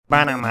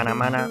Mana mana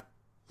mana.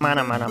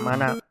 Mana mana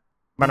mana.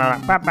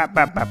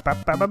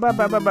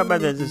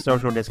 This is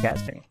Social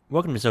Discasting.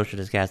 Welcome to Social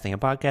Discasting, a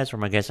podcast where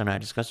my guests and I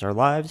discuss our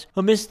lives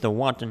amidst the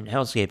wanton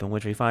hellscape in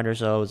which we find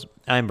ourselves.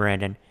 I'm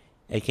Brandon,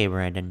 aka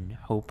Brandon.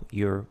 Hope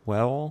you're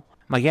well.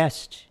 My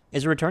guest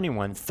is a returning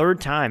one.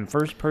 Third timer.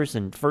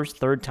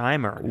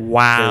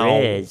 Wow.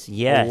 There is,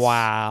 yes.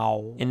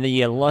 Wow. In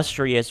the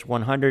illustrious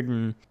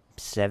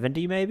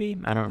 170, maybe?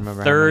 I don't remember how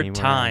many Third were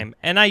time.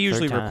 And I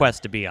usually Third time.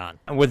 request to be on.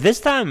 Well, this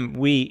time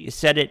we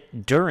said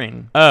it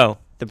during Oh.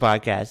 the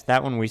podcast.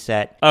 That one we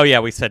set. Oh, yeah,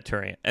 we said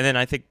Turian. And then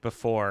I think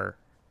before,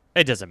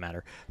 it doesn't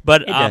matter.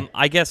 But does.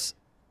 I guess,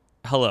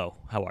 hello,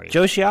 how are you?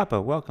 Joe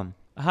Schiappa, welcome.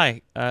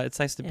 Hi, it's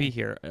nice to be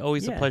here.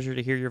 Always a Yeah. pleasure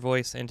to hear your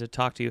voice and to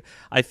talk to you.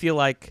 I feel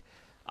like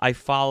I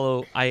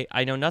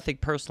know nothing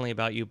personally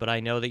about you, but I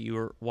know that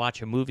you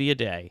watch a movie a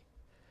day.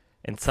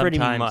 And sometimes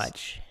Pretty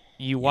much.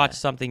 you watched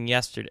something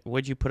yesterday.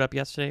 What'd you put up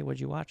yesterday? What'd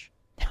you watch?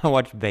 I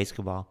watched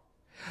Basketball.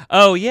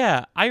 Oh,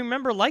 yeah. I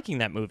remember liking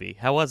that movie.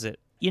 How was it?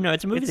 You know,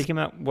 it's a movie that came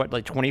out,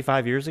 like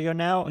 25 years ago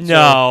now? So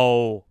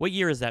No. What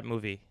year is that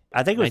movie?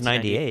 I think it was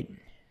 1998.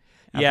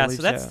 98. Yeah, believe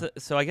so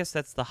that's so I guess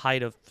that's the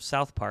height of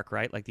South Park,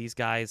 right? Like these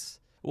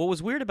guys. What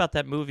was weird about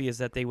that movie is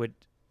that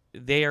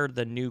they are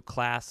the new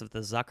class of the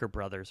Zucker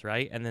brothers,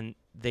 right? And then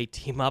they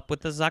team up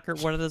with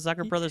one of the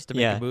Zucker brothers to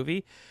make Yeah. a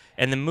movie.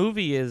 And the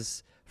movie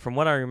is, from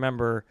what I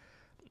remember,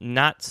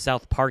 not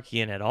South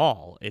Parkian at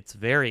all. It's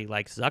very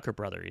like Zucker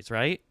brothers,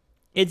 right?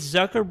 It's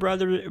Zucker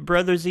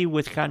brothersy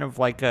with kind of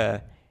like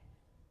a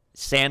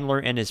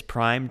Sandler in his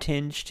prime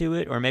tinge to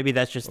it, or maybe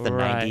that's just the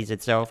Right. 90s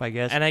itself, I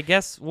guess. And I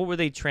guess what were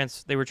they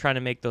they were trying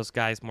to make those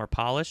guys more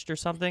polished or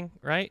something,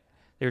 right?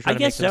 They were trying to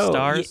make guess them so.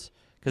 stars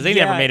because they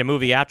Yeah. never made a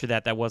movie after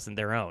that wasn't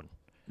their own.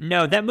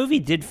 No, that movie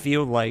did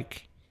feel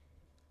like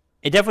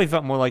it definitely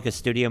felt more like a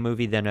studio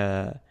movie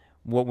than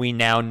what we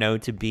now know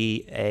to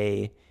be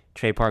a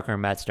Trey Parker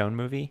and Matt Stone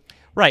movie.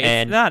 Right,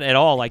 And it's not at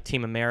all like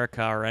Team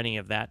America or any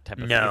of that type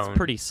of No. thing. It's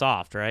pretty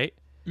soft, right?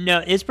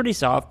 no, it's pretty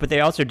soft, but they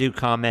also do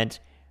comment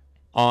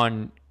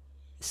on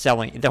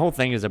selling. The whole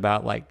thing is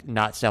about like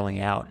not selling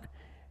out.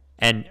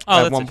 And Oh,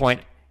 at that's one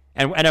point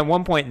and at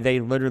one point they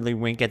literally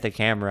wink at the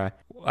camera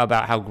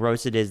about how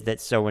gross it is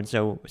that so and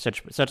so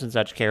such and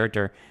such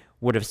character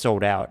would have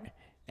sold out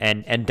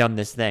and done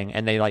this thing,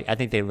 and I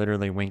think they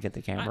literally wink at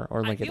the camera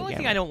or wink at The the only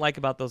thing camera. I don't like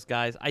about those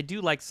guys, I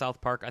do like South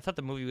Park. I thought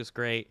the movie was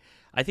great.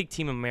 I think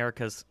Team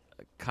America's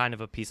kind of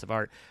a piece of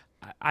art.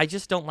 I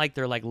just don't like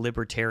their like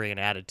libertarian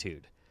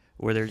attitude,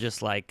 where they're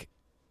just like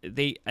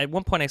at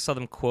one point I saw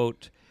them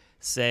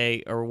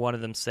one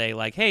of them say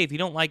like, "Hey, if you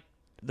don't like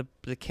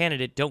the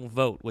candidate, don't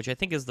vote," which I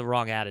think is the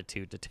wrong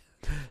attitude to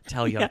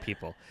tell young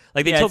people.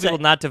 Like they Yeah, told it's people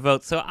not to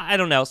vote. So I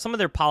don't know. Some of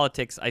their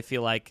politics I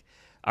feel like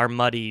are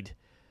muddied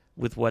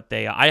with what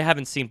they are. I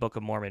haven't seen Book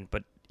of Mormon,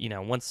 but you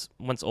know, once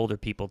older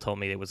people told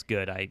me it was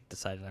good, I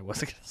decided I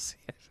wasn't going to see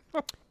it.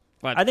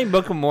 But I think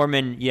Book of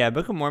Mormon Did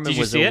you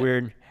was see a it?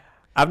 weird.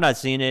 I've not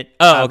seen it.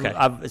 Oh,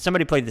 okay.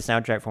 Somebody played the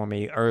soundtrack for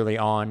me early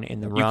on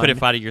in the run. you could have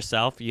fought it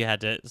yourself.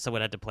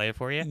 Someone had to play it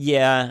for you.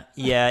 Yeah.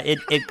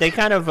 They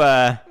kind of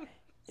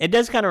it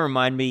does kind of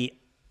remind me,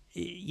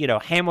 you know,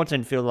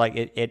 Hamilton feel like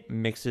it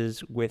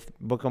mixes with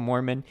Book of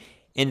Mormon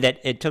in that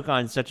it took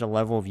on such a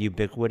level of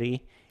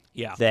ubiquity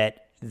Yeah.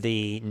 that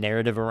the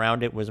narrative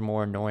around it was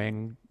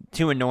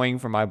too annoying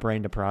for my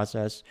brain to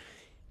process,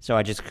 so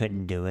I just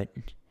couldn't do it.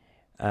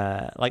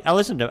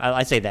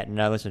 I say that,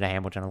 and I listen to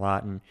Hamilton a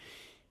lot, and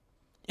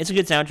it's a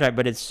good soundtrack,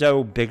 but it's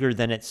so bigger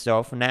than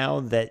itself now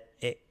that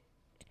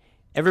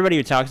everybody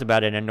who talks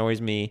about it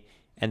annoys me,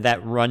 and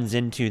that runs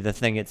into the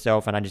thing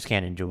itself, and I just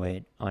can't enjoy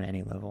it on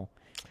any level.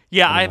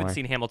 Yeah, I anymore. haven't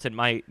seen Hamilton.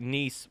 My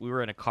niece, we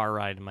were in a car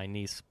ride, and my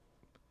niece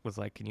was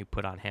like, "Can you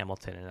put on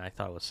Hamilton?" And I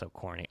thought it was so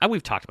corny.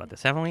 We've talked about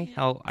this, haven't we?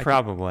 How I think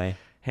Probably.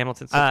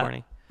 Hamilton's so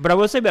corny. But I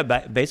will say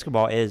about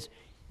Basketball is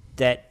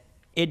that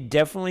it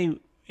definitely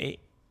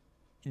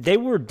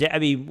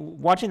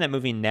watching that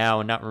movie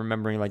now and not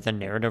remembering like the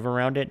narrative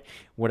around it,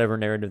 whatever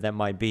narrative that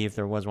might be if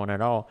there was one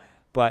at all,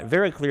 but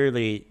very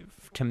clearly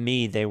to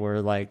me they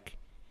were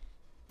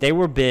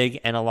big,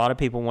 and a lot of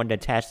people wanted to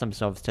attach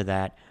themselves to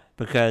that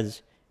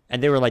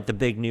and they were like the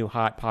big new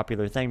hot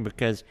popular thing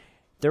because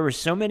there were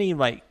so many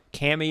like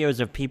cameos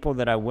of people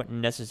that I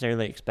wouldn't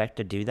necessarily expect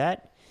to do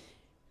that.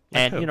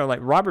 And, you know, like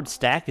Robert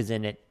Stack is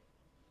in it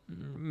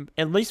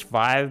at least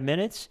 5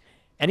 minutes,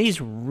 and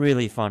he's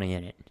really funny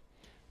in it.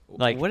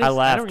 Like, I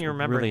laughed. I don't even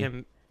remember really.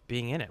 him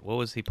being in it. What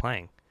was he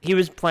playing? He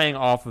was playing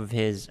off of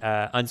his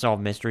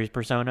Unsolved Mysteries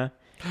persona.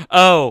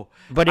 Oh,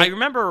 But I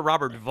remember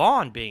Robert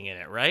Vaughn being in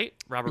it, right?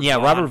 Robert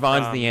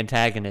Vaughn's from- the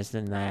antagonist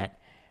in that.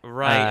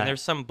 Right, and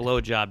there's some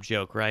blowjob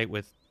joke, right,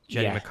 with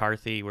Jenny Yeah.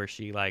 McCarthy where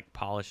she like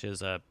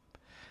polishes a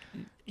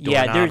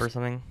Yeah, doorknob or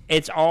something.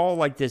 It's all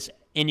like this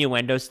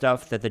innuendo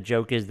stuff that the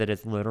joke is that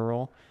it's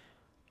literal.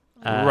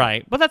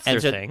 Right, but that's and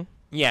their so- thing.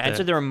 Yeah, and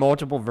so there are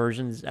multiple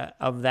versions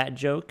of that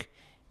joke,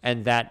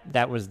 and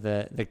that was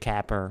the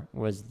capper,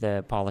 was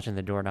the polishing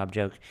the doorknob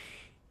joke.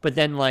 But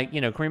then, like,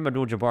 you know, Kareem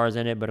Abdul-Jabbar is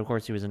in it, but of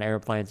course he was an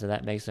airplane, so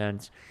that makes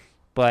sense.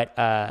 But,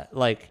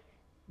 like,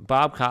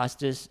 Bob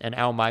Costas and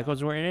Al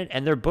Michaels were in it,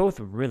 and they're both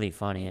really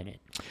funny in it.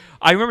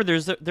 I remember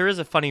there is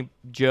a funny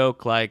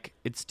joke like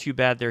it's too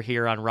bad they're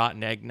here on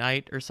Rotten Egg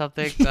Night or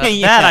something.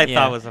 That I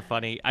thought was a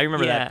funny. I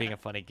remember that being a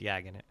funny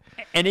gag in it.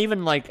 And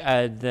even like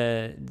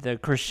the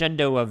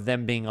crescendo of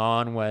them being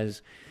on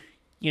was,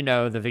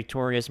 the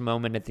victorious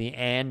moment at the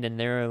end, and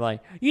they're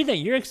like, "You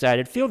think you're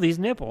excited? Feel these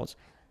nipples."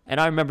 And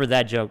I remember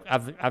that joke.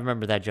 I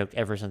remember that joke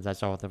ever since I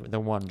saw it the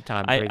one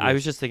time. I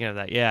was just thinking of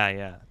that.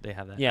 Yeah, they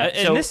have that. Yeah,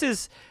 and this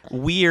is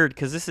weird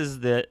because this is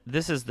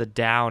the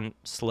down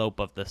slope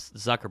of the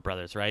Zucker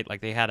brothers, right?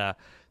 Like they had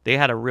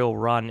a real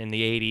run in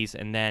the '80s,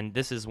 and then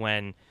this is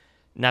when,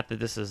 not that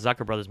this is a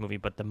Zucker brothers movie,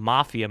 but the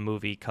Mafia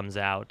movie comes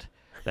out.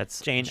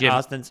 That's Jane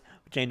Austen's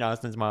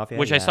Mafia,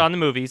 which I saw in the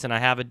movies, and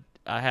I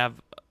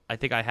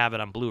think I have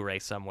it on Blu-ray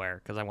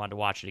somewhere because I wanted to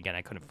watch it again.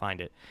 I couldn't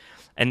find it,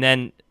 and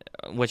then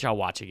which I'll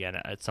watch again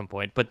at some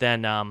point. But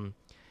then I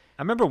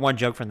remember one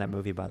joke from that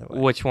movie, by the way.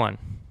 Which one?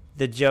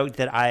 The joke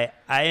that I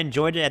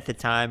enjoyed it at the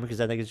time because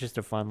I think it's just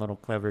a fun little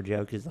clever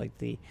joke is like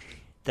the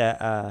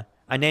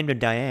I named her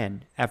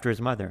Diane after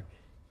his mother.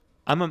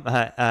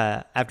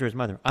 After his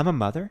mother. I'm a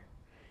mother.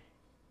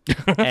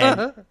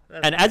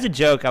 And as a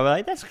joke, I was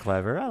like, that's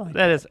clever. I like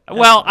that.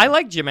 I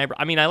like Jim Abrams.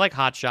 I mean, I like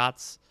Hot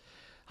Shots.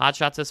 Hot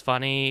Shots is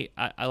funny.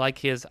 I like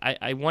his.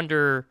 I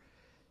wonder,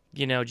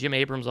 Jim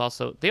Abrams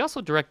they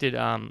also directed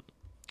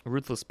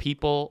Ruthless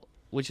People,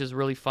 which is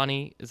really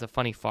funny. It's a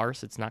funny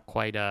farce. It's not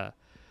quite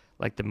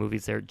like the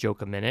movies there,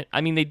 joke a minute.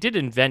 I mean, they did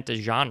invent a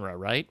genre,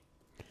 right,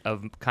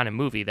 of kind of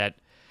movie that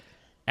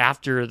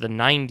after the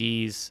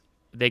 90s,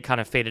 they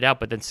kind of faded out,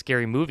 but then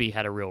Scary Movie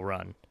had a real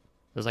run.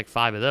 There's like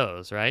 5 of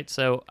those, right?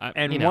 So,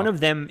 one of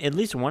them, at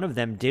least one of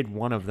them, did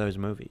one of those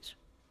movies.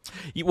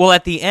 Well,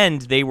 at the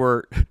end, they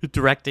were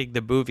directing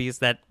the movies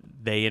that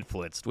they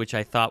influenced, which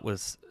I thought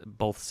was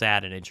both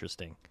sad and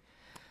interesting,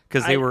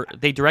 because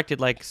they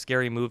directed like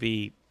Scary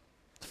Movie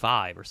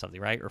 5 or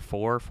something, right? Or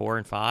 4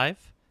 and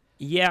 5.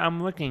 Yeah, I'm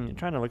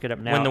trying to look it up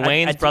now. When the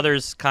Wayans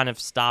brothers kind of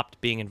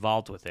stopped being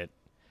involved with it.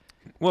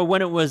 Well,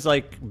 when it was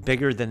like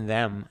bigger than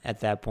them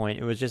at that point,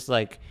 it was just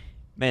like,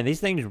 man,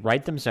 these things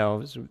write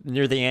themselves.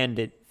 Near the end,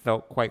 it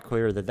felt quite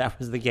clear that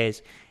was the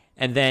case.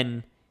 And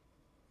then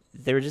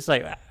they were just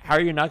like, how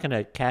are you not going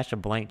to cash a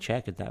blank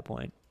check at that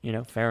point?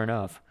 Fair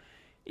enough.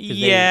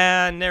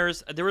 Yeah, and there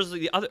was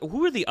the other. Who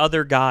were the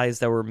other guys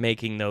that were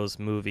making those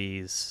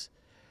movies?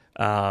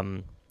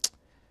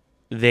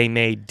 They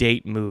made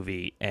Date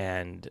Movie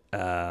and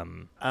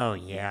oh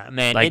yeah,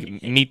 man,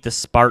 like Meet the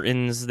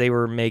Spartans. They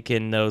were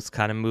making those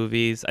kind of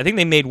movies. I think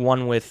they made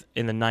one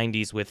in the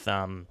 90s with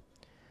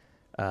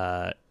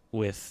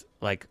with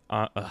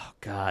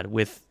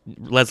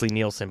Leslie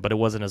Nielsen, but it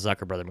wasn't a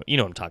Zucker brother movie. You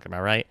know what I'm talking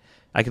about, right?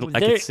 I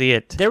could see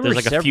it. There's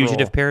like a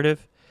fugitive parody.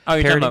 Oh,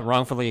 you're talking about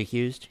Wrongfully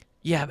Accused?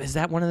 Yeah, is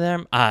that one of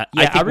them? Yeah,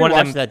 I think one of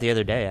them. That the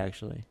other day,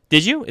 actually.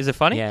 Did you? Is it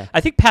funny? Yeah. I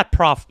think Pat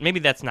Proft.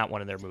 Maybe that's not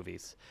one of their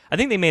movies. I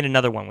think they made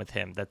another one with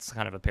him. That's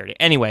kind of a parody.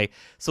 Anyway,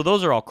 so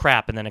those are all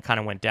crap, and then it kind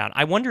of went down.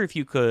 I wonder if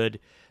you could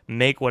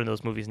make one of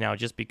those movies now,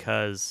 just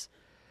because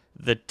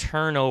the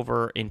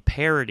turnover in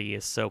parody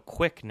is so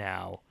quick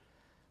now.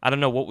 I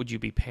don't know, what would you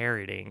be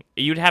parodying?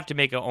 You'd have to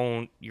make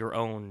your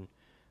own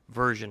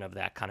version of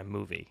that kind of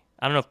movie.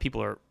 I don't know if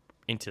people are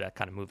into that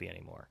kind of movie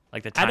anymore.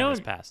 Like the time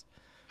has passed.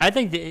 I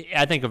think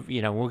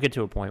we'll get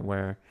to a point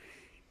where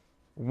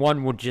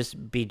one will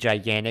just be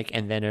gigantic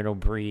and then it'll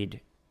breed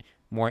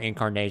more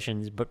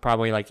incarnations, but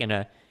probably like in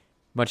a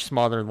much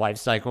smaller life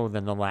cycle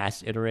than the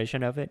last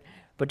iteration of it.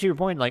 But to your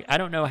point, like I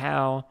don't know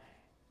how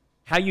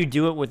you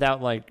do it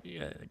without like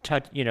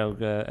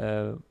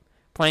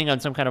playing on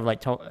some kind of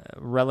like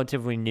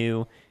relatively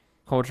new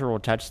cultural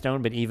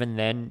touchstone, but even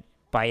then,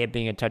 by it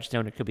being a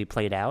touchstone, it could be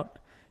played out.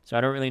 So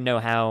I don't really know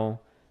how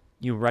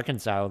you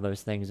reconcile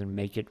those things and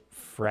make it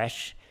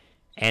fresh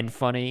and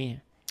funny.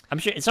 I'm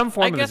sure some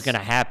form of it's going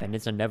to happen.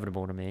 It's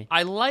inevitable to me.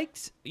 I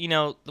liked,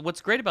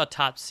 what's great about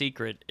Top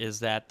Secret is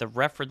that the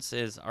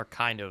references are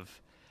kind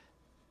of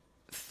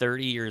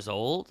 30 years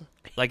old.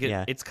 Like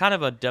it's kind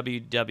of it's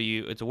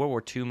a World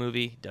War II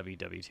movie,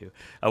 WW2,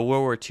 a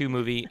World War II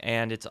movie,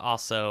 and it's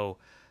also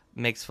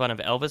makes fun of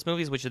Elvis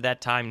movies, which at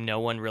that time no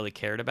one really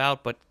cared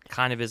about, but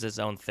kind of is its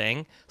own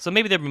thing. So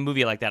maybe there'd be a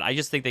movie like that. I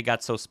just think they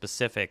got so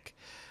specific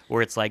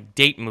where it's like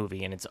Date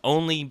Movie, and it's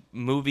only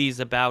movies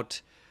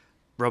about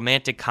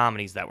romantic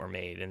comedies that were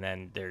made, and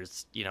then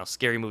there's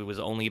Scary Movie was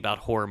only about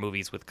horror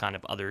movies with kind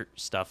of other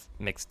stuff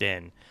mixed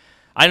in.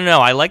 I don't know.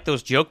 I like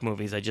those joke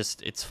movies.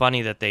 It's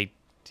funny that they,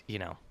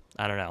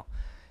 I don't know.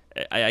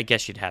 I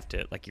guess you'd have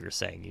to, like you were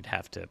saying, you'd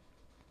have to,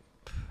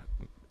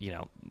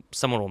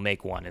 someone will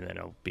make one and then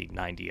it'll be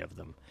 90 of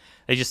them.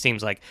 It just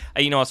seems like,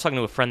 I was talking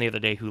to a friend the other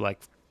day who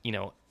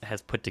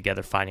has put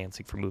together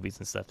financing for movies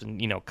and stuff,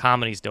 and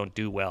comedies don't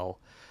do well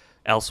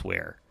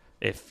elsewhere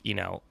if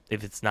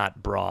it's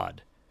not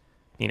broad.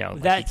 You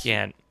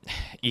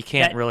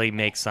can't really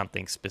make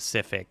something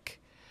specific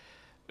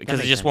because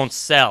it just won't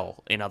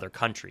sell in other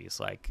countries.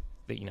 Like,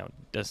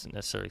 doesn't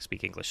necessarily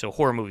speak English. So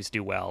horror movies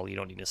do well. You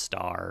don't need a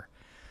star.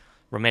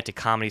 romantic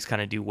comedies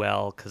kind of do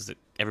well because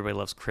everybody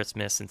loves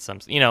Christmas and some,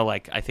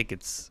 like I think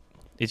it's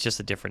just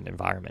a different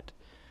environment.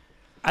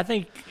 I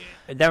think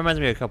that reminds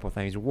me of a couple of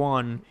things.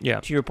 One, Yeah.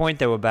 to your point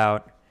though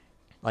about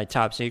like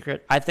Top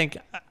Secret, I think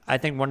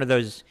one of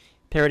those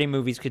parody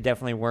movies could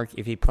definitely work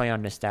if you play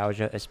on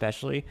nostalgia,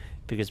 especially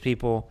because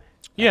people,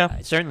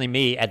 certainly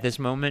me at this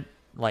moment,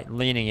 like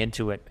leaning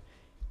into it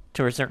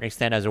to a certain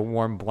extent as a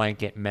warm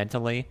blanket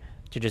mentally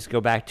to just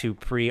go back to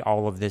pre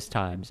all of this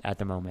times at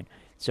the moment.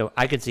 So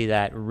I could see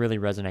that really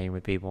resonating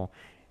with people,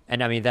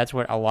 and I mean that's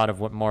what a lot of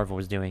what Marvel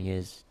was doing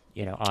is,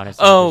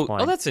 honestly. At this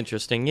point. That's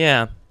interesting.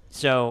 Yeah.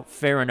 So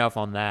fair enough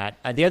on that.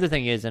 The other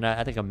thing is, and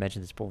I think I've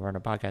mentioned this before on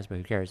a podcast, but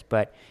who cares?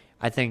 But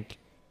I think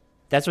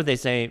that's what they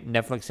say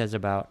Netflix says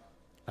about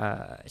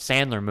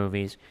Sandler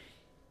movies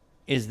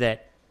is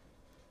that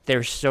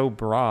they're so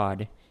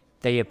broad,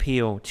 they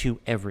appeal to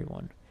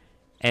everyone,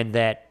 and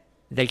that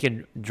they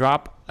can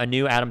drop a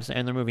new Adam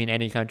Sandler movie in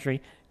any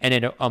country, and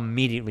it'll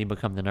immediately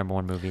become the number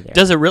one movie there.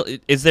 Does it really?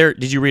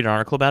 Did you read an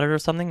article about it or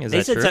something? Is they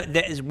that said true?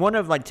 There's one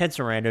of like Ted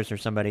Sarandos or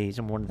somebody,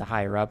 one of the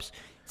higher ups,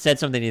 said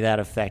something to that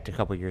effect a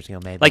couple years ago,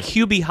 maybe. Like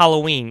Hubie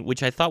Halloween,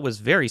 which I thought was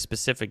very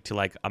specific to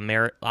like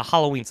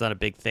Halloween's not a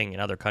big thing in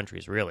other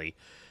countries, really.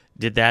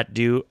 Did that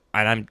do?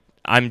 And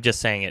I'm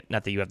just saying it,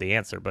 not that you have the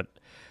answer, but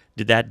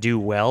did that do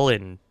well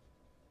in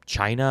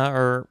China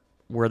or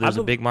where there's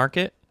a big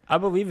market? I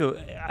believe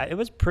it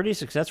was pretty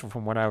successful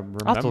from what I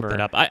remember. I'll have to look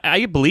it up.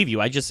 I believe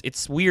you.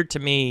 It's weird to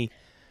me.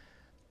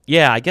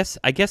 Yeah, I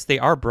guess they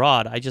are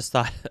broad. I just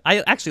thought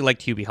I actually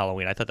liked Hubie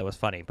Halloween. I thought that was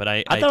funny, but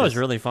I thought it was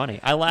really funny.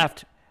 I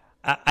laughed.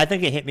 I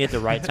think it hit me at the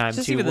right time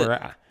too.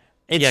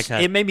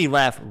 It made me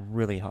laugh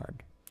really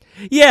hard.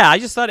 Yeah, I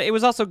just thought it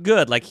was also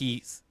good. Like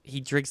he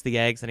drinks the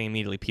eggs and he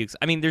immediately pukes.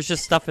 I mean, there's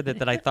just stuff in it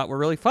that I thought were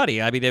really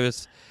funny. I mean, it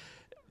was,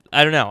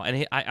 I don't know,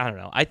 and I don't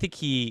know. I think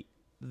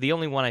the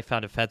only one I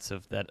found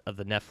offensive of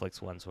the Netflix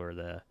ones were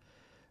the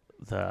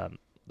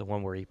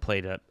one where he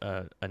played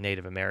a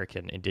Native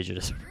American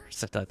indigenous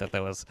person. I thought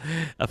that was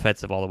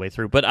offensive all the way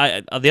through. But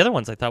the other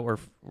ones I thought were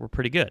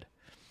pretty good.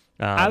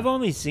 I've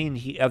only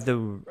seen of the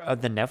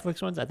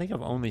Netflix ones. I think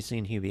I've only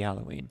seen Hubie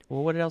Halloween.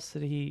 Well, what else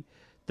did he?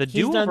 The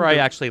Do-Over I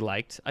actually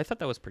liked. I thought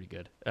that was pretty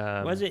good.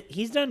 Was it?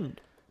 He's done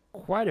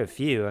quite a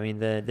few. I mean,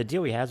 the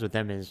deal he has with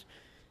them is,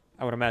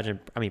 I would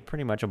imagine,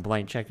 pretty much a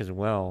blank check as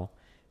well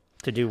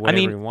to do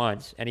whatever he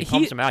wants. And he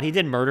pumps them out. He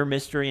did Murder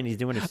Mystery, and he's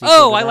doing a sequel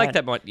to I like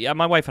that one. Yeah,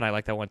 my wife and I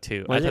like that one,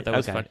 too. I thought that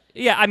was fun.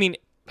 Yeah, I mean,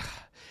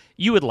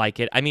 you would like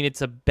it. I mean,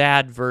 it's a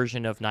bad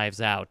version of Knives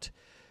Out.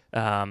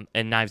 And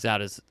Knives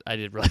Out I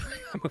didn't really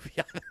like that movie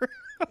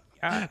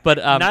either. But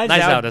Knives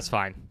Out is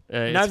fine.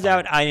 Knives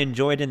Out I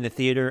enjoyed in the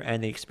theater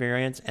and the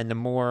experience, and the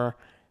more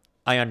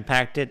I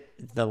unpacked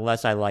it, the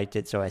less I liked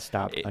it, so I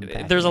stopped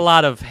unpacking There's a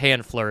lot of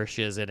hand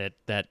flourishes in it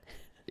that...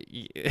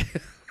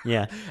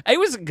 Yeah. It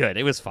was good.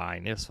 It was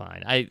fine.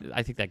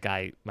 I think that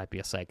guy might be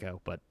a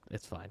psycho, but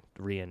it's fine.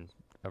 Ryan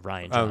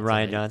Johnson. Oh,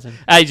 Ryan Johnson?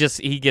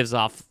 He gives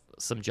off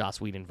some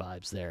Joss Whedon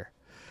vibes there.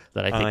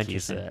 That I think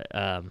he's.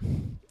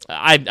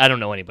 I don't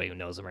know anybody who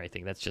knows him or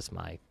anything. That's just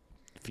my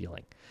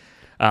feeling.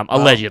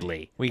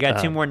 Allegedly, we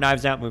got 2 more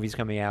Knives Out movies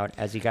coming out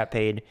as he got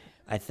paid,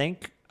 I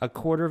think,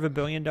 $250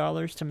 million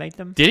to make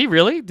them. Did he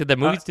really? Did the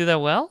movies do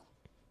that well?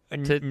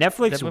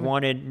 Netflix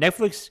wanted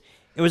Netflix.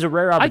 It was a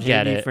rare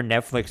opportunity for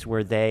Netflix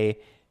where they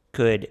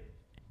could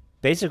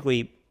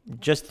basically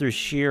just through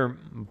sheer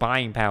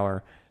buying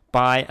power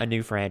buy a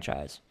new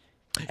franchise.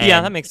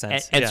 Yeah, that makes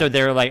sense. And so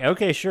they're like,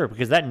 okay, sure,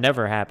 because that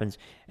never happens.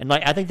 And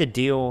like, I think the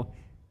deal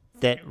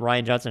that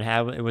Ryan Johnson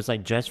had, it was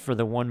like just for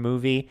the one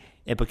movie.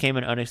 It became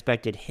an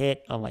unexpected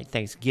hit on like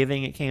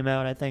Thanksgiving. It came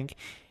out, I think,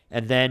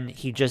 and then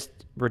he just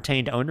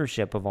retained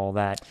ownership of all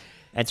that,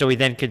 and so he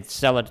then could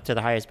sell it to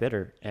the highest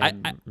bidder.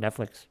 And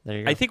Netflix. There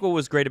you go. I think what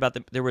was great about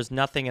there was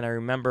nothing, and I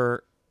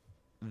remember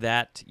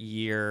that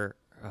year.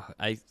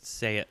 I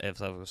say it as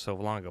it was so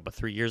long ago, but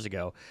 3 years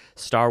ago,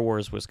 Star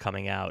Wars was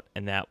coming out,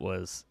 and that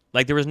was.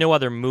 Like, there was no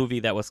other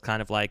movie that was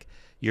kind of like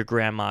your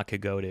grandma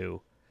could go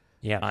to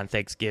on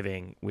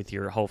Thanksgiving with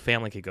your whole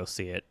family could go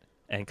see it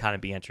and kind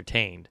of be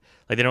entertained.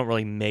 Like, they don't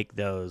really make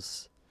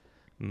those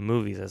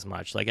movies as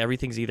much. Like,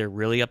 everything's either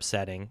really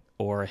upsetting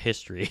or a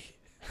history.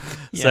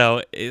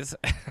 So,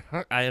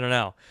 I don't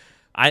know.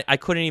 I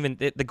couldn't even...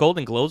 The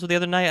Golden Globes were the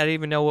other night. I didn't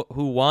even know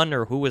who won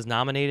or who was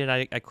nominated.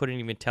 I couldn't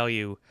even tell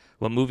you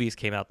what movies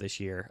came out this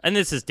year. And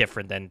this is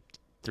different than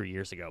 3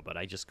 years ago, but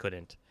I just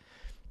couldn't.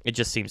 It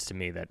just seems to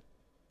me that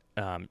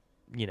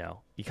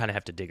you kind of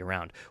have to dig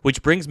around.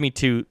 Which brings me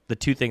to the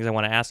 2 things I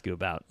want to ask you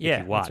about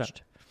if you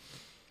watched.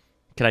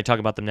 Can I talk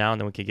about them now,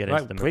 and then we can get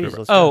into the movie?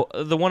 Please,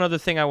 the one other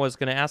thing I was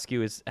going to ask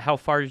you is how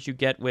far did you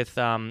get with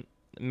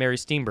Mary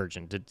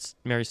Steenburgen? Did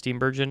Mary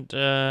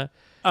Steenburgen...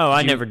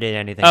 I never did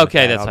anything.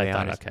 Okay, with that's that, what I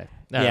thought. honest. Okay.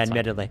 No,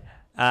 admittedly.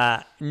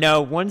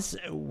 No, once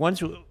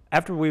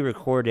after we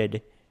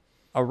recorded,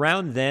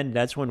 around then,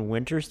 that's when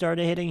winter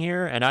started hitting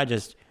here, and I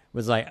just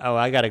was like, oh,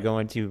 I got to go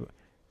into...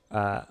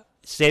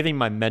 saving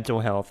my mental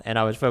health, and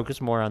I was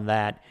focused more on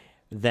that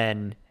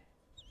than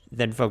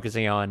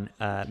focusing on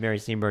Mary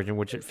Steenburgen,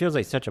 which it feels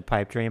like such a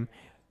pipe dream.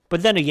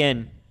 But then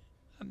again,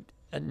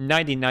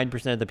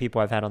 99% of the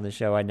people I've had on the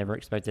show I never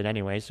expected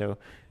anyway. So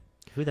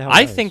who the hell?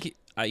 I knows? think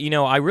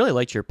I really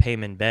liked your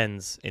Payman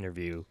Benz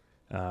interview.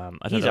 I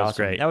thought He's that was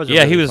awesome. great. That was a he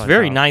really was fun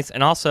very talk. nice,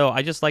 and also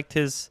I just liked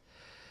his.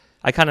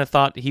 I kind of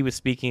thought he was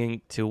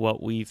speaking to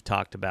what we've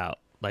talked about,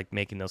 like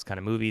making those kind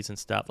of movies and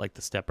stuff, like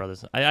the Step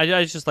Brothers.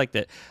 I just liked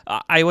it.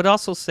 I would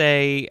also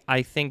say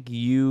I think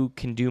you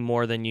can do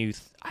more than you.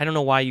 I don't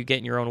know why you get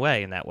in your own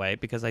way in that way,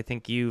 because I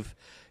think you've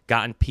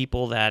gotten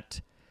people that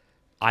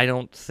I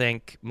don't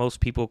think most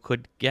people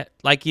could get.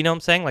 Like, you know what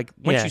I'm saying? Like,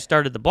 once Yeah. you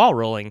started the ball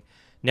rolling,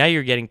 now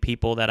you're getting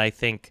people that I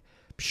think,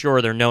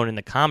 sure, they're known in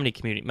the comedy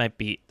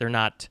community. They're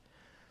not,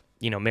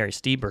 Mary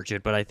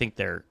Steenburgen, but I think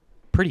they're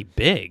pretty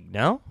big.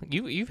 No,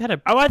 you've had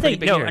a. Oh, I pretty think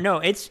big no, year. no.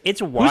 It's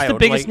wild. Who's the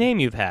biggest like, name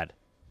you've had?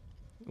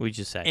 Would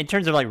you say? in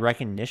terms of like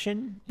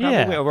recognition?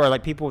 Yeah. Probably, or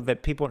like people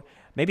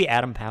maybe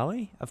Adam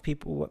Pally of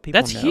people. What people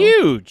That's know.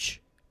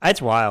 huge.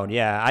 That's wild.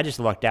 Yeah, I just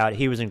lucked out.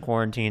 He was in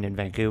quarantine in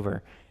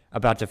Vancouver,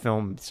 about to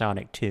film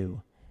Sonic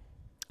 2.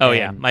 Oh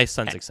yeah, And- my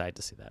son's excited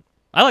to see that.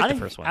 I like I the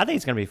think, first one. I think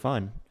it's gonna be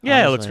fun.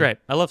 Yeah, it looks honestly. great.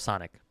 I love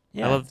Sonic.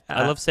 Yeah,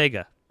 I love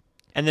Sega.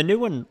 And the new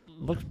one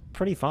looks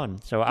pretty fun.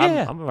 So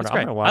Yeah, I'm it's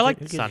gonna great. watch I like it.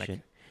 Who gives a Sonic.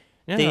 shit?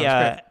 Yeah, The no,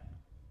 it's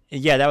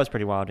great. yeah, that was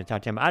pretty wild to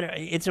talk to him.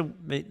 It's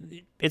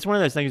one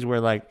of those things where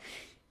like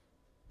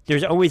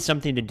there's always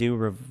something to do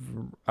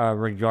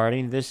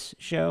regarding this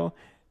show,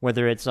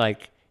 whether it's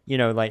like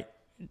like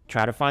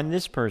try to find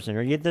this person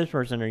or get this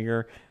person or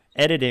you're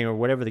editing or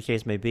whatever the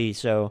case may be.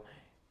 So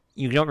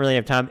you don't really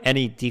have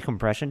any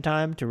decompression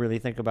time to really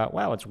think about,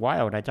 wow, it's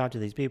wild. I talked to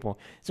these people.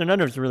 So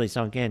none of it's really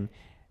sunk in.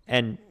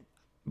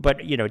 But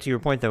to your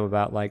point though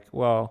about like,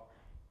 well,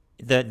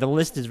 the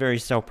list is very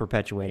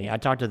self-perpetuating. I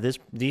talked to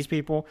these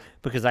people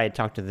because I had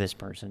talked to this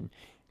person.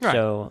 Right.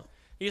 So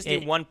You just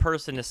need one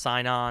person to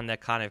sign on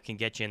that kind of can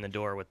get you in the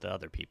door with the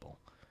other people.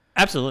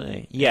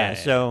 absolutely. Yeah. Yeah.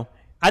 So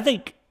I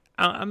think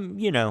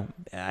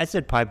I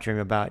said pipe dream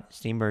about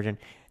Steenburgen.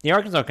 The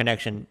Arkansas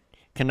connection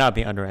cannot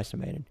be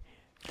underestimated.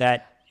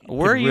 That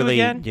Where could are you really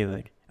again? do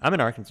it. I'm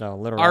in Arkansas,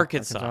 Little Rock,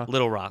 Arkansas,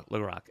 Little Rock,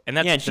 and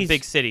that's Yeah, and the she's-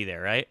 big city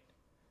there, right?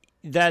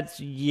 That's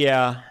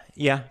yeah,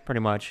 pretty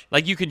much.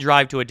 Like you can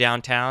drive to a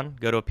downtown,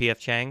 go to a PF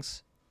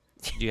Chang's.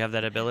 Do you have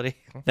that ability?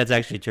 That's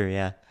actually true.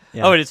 Yeah.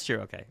 Yeah. Oh, it is true.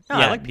 Okay. No,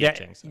 yeah, I like PF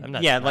Chang's. I'm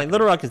not. yeah, not like gonna-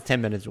 Little Rock is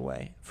 10 minutes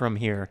away from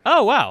here.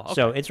 Oh wow. Okay.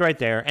 So it's right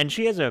there. And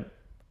she has a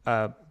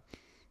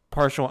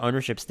partial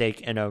ownership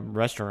stake in a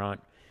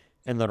restaurant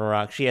in Little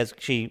Rock. She has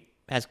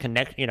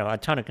a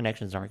ton of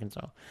connections in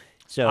Arkansas.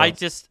 So I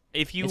just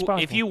if It's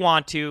possible. you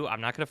want to,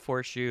 I'm not going to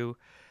force you.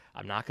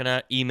 I'm not going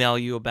to email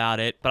you about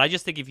it, but I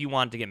just think if you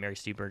wanted to get Mary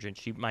Steenburgen,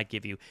 she might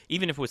give you,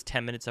 even if it was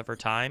 10 minutes of her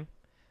time,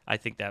 I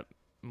think that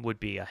would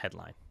be a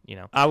headline,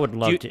 I would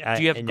love do you, to.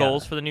 do you have no,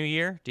 goals for the new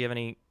year? Do you have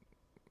any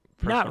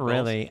personal Not goals?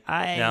 really.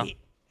 No?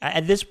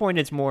 At this point,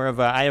 it's more of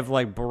I have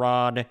like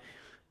broad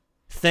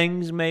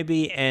things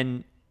maybe,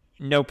 and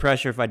no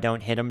pressure if I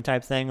don't hit them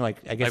type thing. Like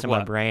I guess Like in my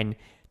what? brain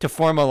to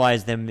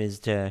formalize them is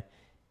to Are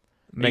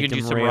make you going to them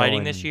do some real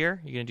writing this and-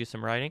 year? You going to do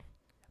some writing?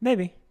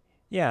 Maybe.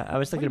 Yeah, I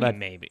was What do thinking you about mean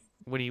maybe.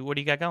 What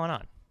do you got going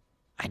on?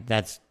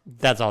 that's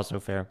also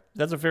fair.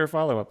 That's a fair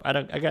follow up.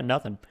 I got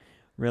nothing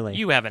really.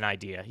 You have an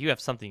idea. You have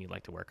something you'd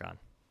like to work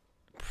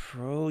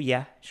on.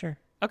 Yeah, sure.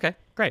 Okay,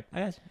 great. I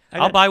guess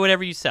I'll buy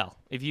whatever you sell.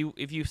 If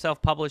you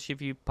self-publish,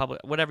 if you publish,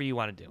 whatever you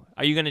want to do.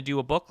 Are you going to do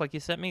a book like you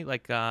sent me?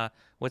 Like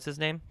what's his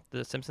name?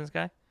 The Simpsons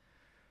guy?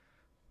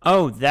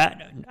 Oh,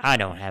 that I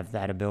don't have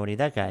that ability.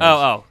 That guy.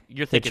 Oh,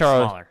 you're thinking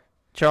Charles- smaller.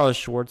 Charles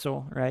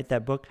Schwartzel, right?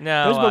 That book.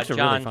 No, those books are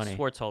John really funny.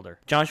 Swartzholder.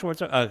 John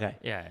Schwartzel. Okay.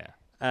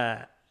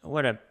 Yeah.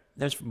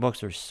 Those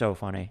books are so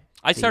funny.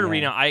 I started The,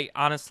 reading. I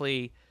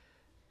honestly,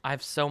 I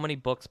have so many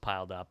books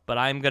piled up, but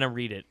I'm gonna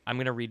read it. I'm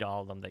gonna read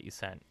all of them that you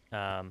sent.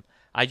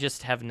 I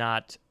just have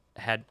not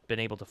been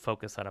able to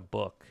focus on a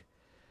book,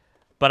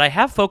 but I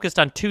have focused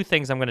on two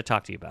things I'm going to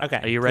talk to you about. Okay,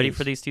 Are you ready please.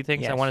 for these two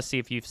things? I Yes. want to see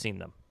if you've seen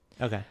them.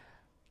 Okay.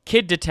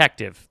 Kid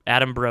Detective,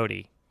 Adam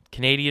Brody,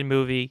 Canadian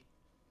movie.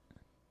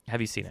 Have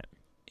you seen it?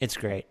 It's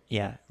great.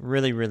 Yeah.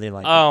 Really, really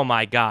like it. Oh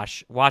my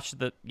gosh!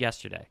 Watched it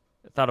yesterday.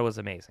 I thought it was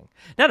amazing.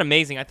 Not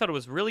amazing. I thought it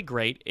was really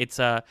great. It's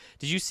Did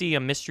you see a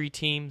Mystery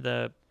Team?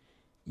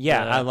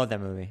 Yeah, the- I love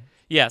that movie.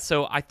 Yeah.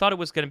 So I thought it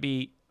was going to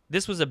be.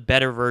 This was a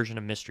better version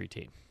of Mystery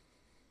Team.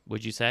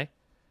 Would you say?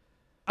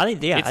 I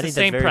think It's I the think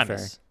same that's very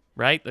premise, fair.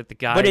 right? Like the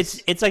guys. But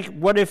it's like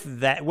what if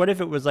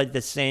it was like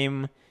the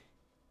same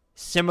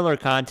similar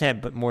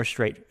content but more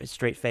straight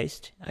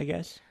faced, I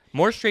guess.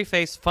 more straight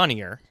faced,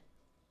 funnier.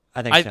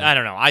 I think so. I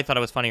don't know. I thought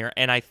it was funnier,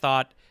 and I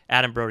thought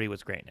Adam Brody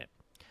was great in it.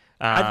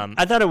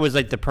 I thought it was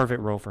like the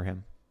perfect role for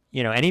him.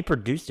 And he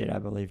produced it, I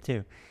believe,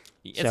 too.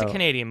 It's a So-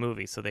 Canadian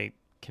movie, so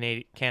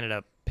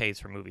Canada pays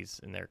for movies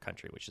in their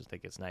country, which I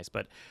think is nice.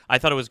 But I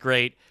thought it was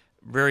great.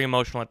 Very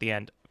emotional at the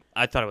end.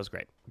 I thought it was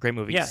great. Great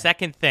movie. Yeah.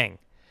 Second thing,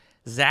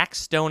 Zach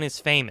Stone is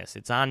Famous.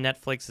 It's on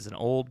Netflix. It's an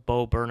old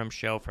Bo Burnham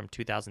show from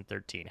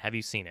 2013. Have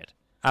you seen it?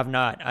 I've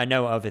not. I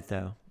know of it,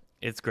 though.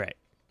 It's great.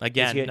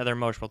 Again, good? another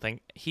emotional thing.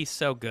 He's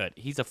so good.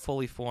 He's a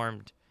fully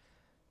formed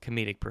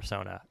comedic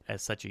persona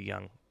at such a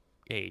young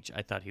age.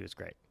 I thought he was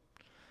great.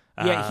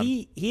 Yeah,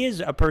 he is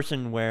a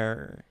person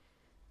where,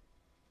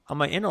 on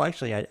my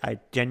intellectually, I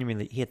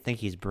genuinely think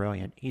he's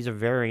brilliant. His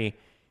brain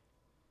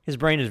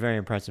is very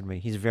impressive to me.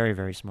 He's very,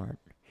 very smart,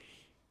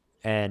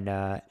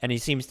 and he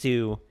seems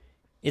to.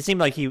 It seemed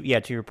like to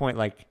your point,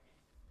 like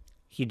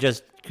he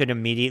just could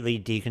immediately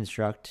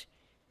deconstruct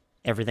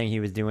everything he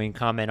was doing,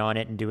 comment on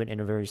it, and do it in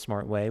a very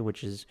smart way,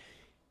 which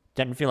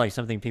doesn't feel like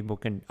something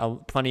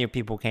plenty of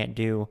people can't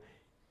do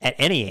at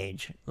any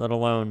age, let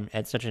alone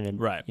at such a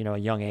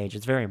young age.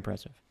 It's very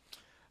impressive.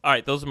 All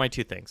right, those are my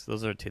two things.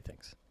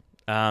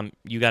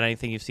 You got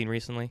anything you've seen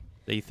recently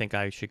that you think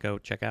I should go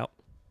check out?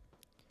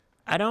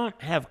 I don't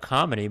have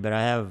comedy, but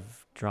I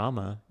have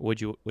drama.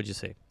 What'd you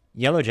see?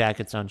 Yellow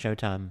Jackets on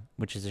Showtime,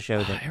 which is a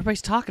show that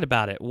everybody's talking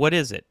about it. What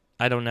is it?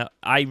 I don't know.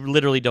 I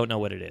literally don't know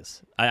what it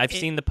is. I've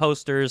seen the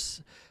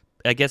posters.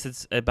 I guess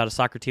it's about a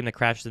soccer team that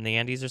crashes in the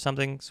Andes or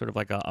something, sort of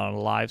like a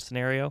live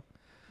scenario.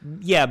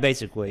 Yeah,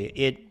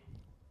 basically.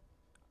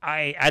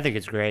 I think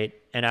it's great,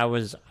 and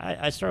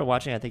I started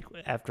watching, I think,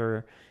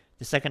 after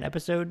the second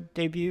episode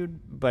debuted,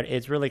 but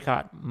it's really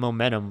caught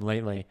momentum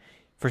lately,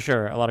 for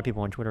sure. A lot of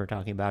people on Twitter are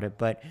talking about it,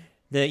 but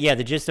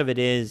the gist of it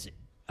is,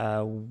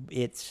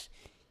 it's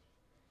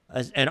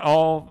an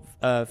all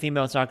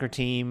female soccer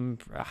team,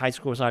 a high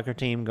school soccer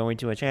team going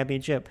to a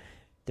championship.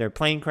 Their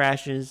plane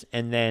crashes,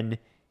 and then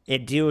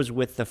it deals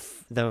with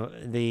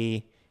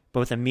the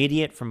both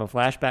immediate, from a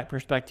flashback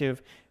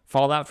perspective,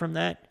 fallout from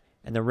that,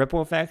 and the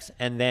ripple effects,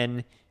 and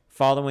then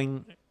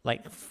following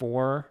like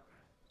 4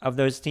 of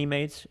those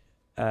teammates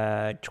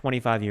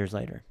 25 years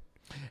later.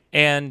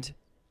 And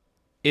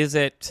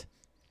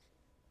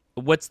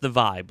what's the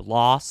vibe?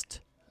 Lost?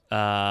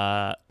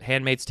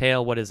 Handmaid's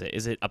Tale? What is it?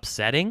 Is it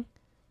upsetting?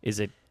 Is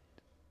it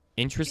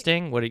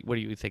interesting? What do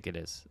you think it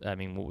is? I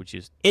mean, what would you?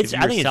 I think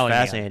it's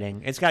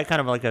fascinating. It's got kind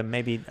of like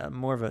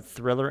more of a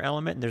thriller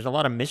element. There's a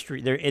lot of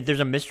mystery. There's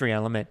a mystery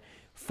element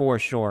for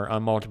sure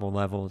on multiple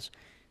levels,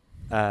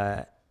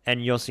 and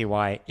you'll see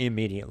why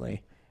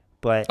immediately.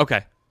 But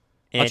okay,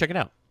 I'll check it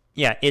out.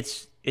 Yeah,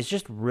 it's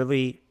just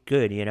really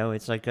good.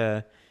 It's like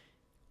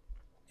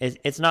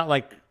it's not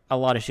like a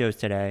lot of shows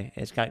today.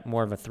 It's got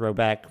more of a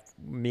throwback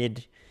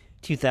mid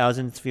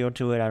 2000s feel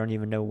to it. I don't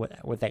even know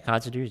what that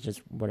constitutes,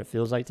 just what it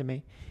feels like to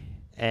me.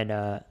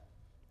 And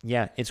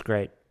it's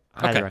great.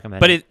 Highly recommend.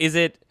 But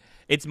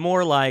it's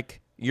more like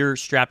you're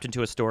strapped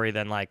into a story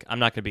than like I'm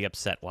not going to be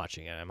upset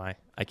watching it, am I?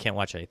 I can't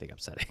watch anything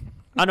upsetting.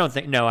 I don't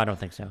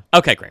think so.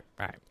 Okay, great.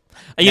 All right.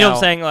 You know what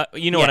I'm saying?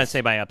 What I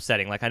say by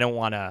upsetting. Like I don't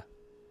want to.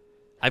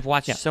 I've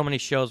watched so many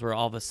shows where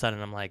all of a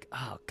sudden I'm like,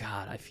 oh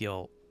God, I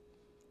feel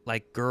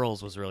like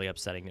Girls was really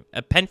upsetting.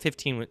 Pen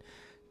 15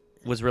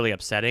 was really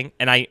upsetting,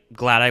 and I'm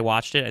glad I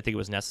watched it. I think it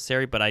was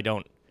necessary, but I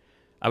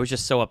was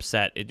just so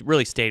upset. It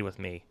really stayed with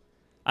me.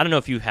 I don't know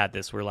if you had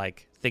this where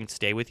like things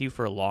stay with you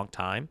for a long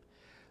time,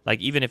 like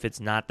even if it's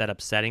not that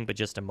upsetting, but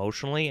just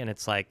emotionally, and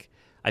it's like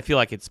I feel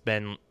like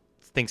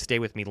things stay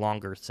with me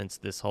longer since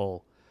this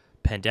whole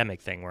pandemic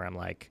thing where I'm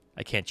like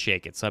I can't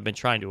shake it. So I've been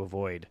trying to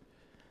avoid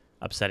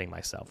upsetting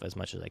myself as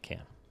much as I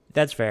can.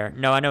 That's fair.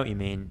 No, I know what you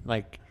mean.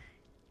 Like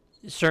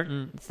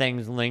certain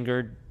things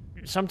lingered,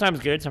 sometimes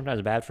good,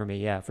 sometimes bad for me.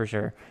 Yeah, for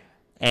sure.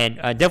 And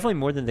definitely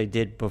more than they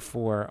did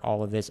before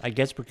all of this. I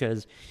guess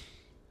because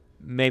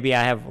maybe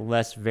I have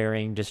less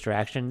varying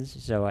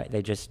distractions, so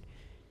they just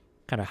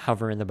kind of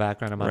hover in the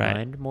background of my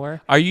mind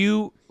more. Are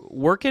you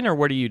working or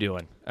what are you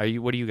doing?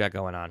 What do you got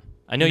going on?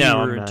 I know you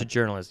were into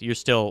journalism. You're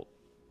still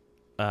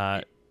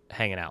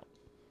hanging out.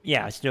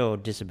 Yeah, still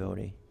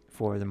disability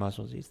for the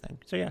muscle disease thing.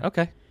 So yeah.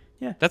 Okay.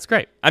 Yeah. That's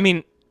great. I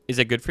mean, is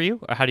it good for you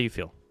or how do you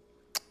feel?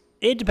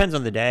 It depends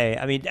on the day.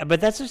 I mean,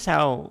 but that's just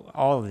how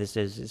all of this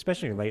is,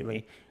 especially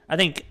lately. I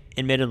think,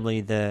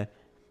 admittedly,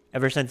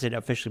 ever since it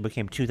officially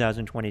became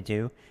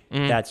 2022,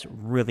 that's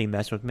really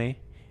messed with me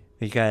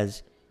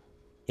because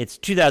it's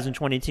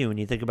 2022 and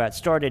you think about it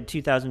started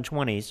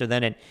 2020. So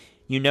then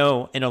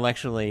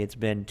intellectually it's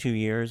been 2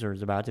 years or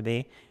is about to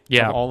be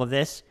of all of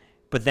this.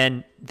 But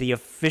then the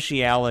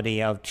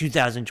officiality of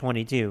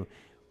 2022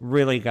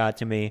 really got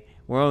to me.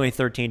 We're only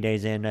 13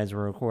 days in as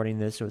we're recording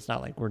this, so it's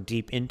not like we're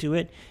deep into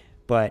it.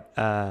 But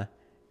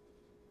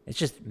it's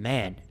just,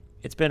 man,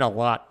 it's been a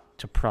lot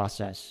to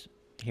process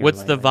here What's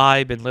lately. the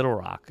vibe in Little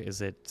Rock?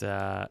 Is it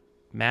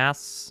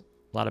mass,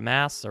 a lot of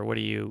mass, or what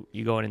are you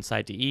going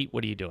inside to eat?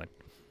 What are you doing?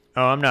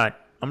 Oh, I'm not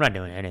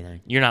doing anything.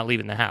 You're not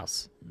leaving the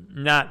house?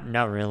 Not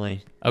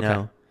really. Okay.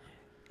 No.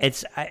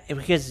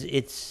 Because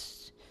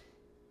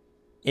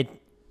it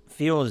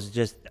feels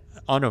just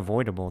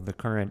unavoidable, the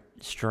current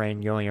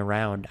strain going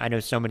around. I know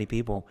so many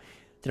people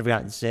that have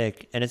gotten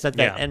sick, and it's like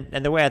that.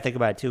 And the way I think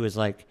about it too is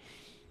like,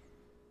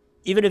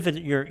 even if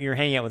you're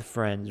hanging out with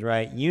friends,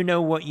 right? You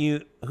know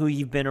who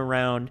you've been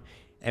around,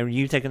 and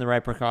you've taken the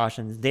right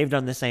precautions. They've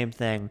done the same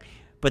thing,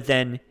 but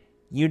then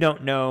you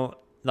don't know,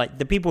 like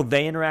the people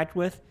they interact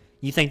with.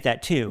 You think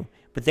that too,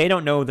 but they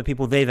don't know the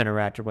people they've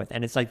interacted with,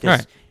 and it's like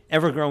this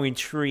ever-growing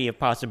tree of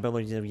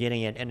possibilities of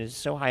getting it, and it's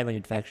so highly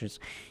infectious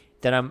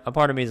that a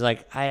part of me is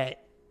like, I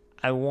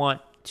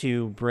want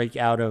to break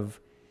out of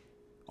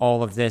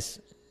all of this,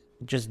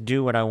 just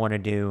do what I want to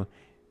do,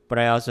 but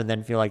I also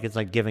then feel like it's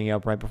like giving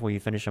up right before you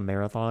finish a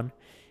marathon.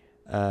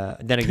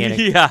 Then again,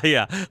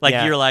 yeah. Like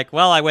Yeah. you're like,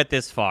 well, I went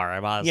this far. I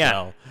might as Yeah.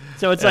 well.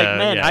 So it's like,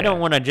 man, yeah, I don't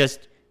yeah. want to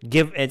just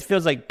give. It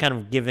feels like kind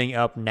of giving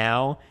up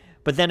now.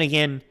 But then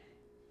again,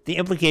 the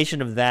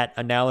implication of that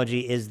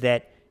analogy is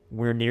that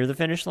we're near the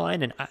finish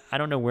line, and I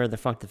don't know where the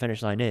fuck the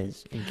finish line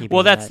is. In keeping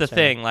Well, that's that, the so-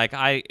 thing. Like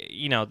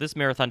this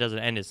marathon doesn't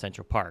end at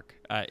Central Park.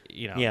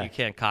 Yeah. You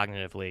can't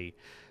cognitively,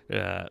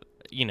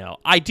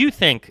 I do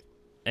think,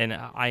 and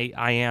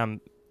I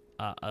am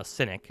a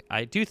cynic.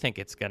 I do think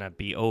it's gonna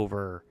be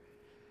over.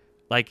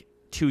 Like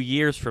 2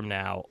 years from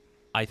now,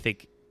 I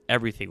think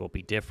everything will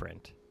be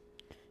different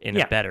in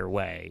Yeah. a better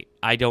way.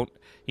 I don't.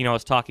 I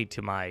was talking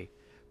to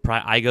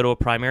I go to a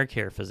primary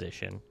care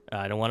physician.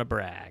 I don't want to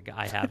brag.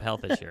 I have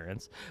health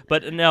insurance,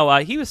 but no.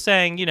 He was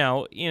saying, in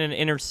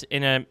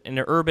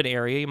an urban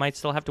area, you might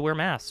still have to wear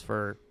masks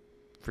for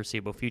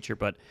foreseeable future.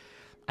 But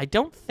I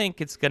don't think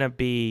it's going to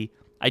be.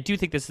 I do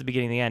think this is the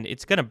beginning of the end.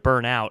 It's going to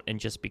burn out and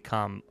just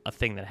become a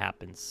thing that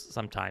happens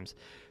sometimes.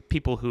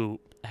 People who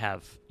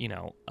have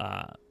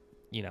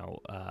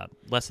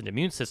lessened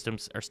immune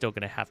systems are still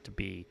going to have to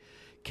be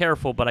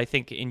careful. But I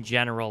think in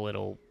general,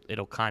 it'll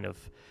kind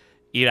of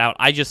eat out.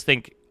 I just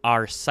think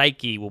our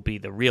psyche will be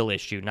the real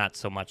issue, not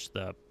so much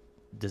the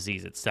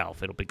disease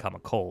itself. It'll become a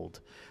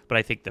cold. But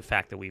I think the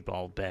fact that we've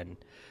all been,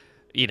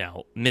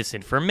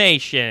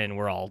 misinformation,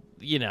 we're all,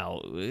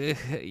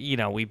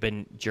 we've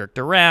been jerked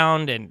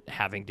around and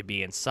having to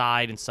be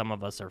inside, and some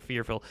of us are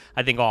fearful.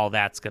 I think all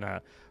that's going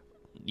to,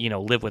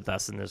 live with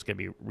us, and there's going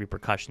to be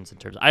repercussions in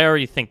terms. I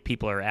already think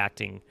people are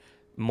acting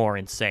more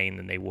insane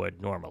than they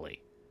would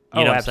normally.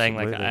 You know what I'm saying?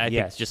 Like, absolutely. I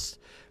Yes. think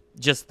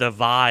just the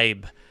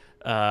vibe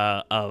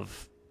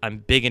of I'm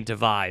big into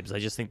vibes. I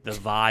just think the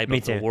vibe Me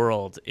of the too.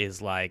 world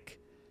is like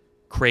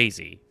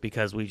crazy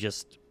because we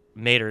just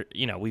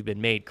we've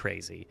been made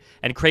crazy.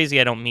 And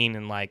crazy I don't mean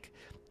in like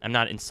I'm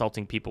not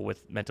insulting people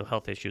with mental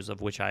health issues,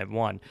 of which I have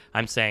one.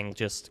 I'm saying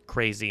just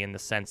crazy in the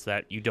sense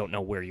that you don't know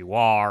where you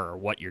are or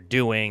what you're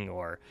doing,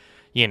 or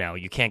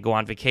you can't go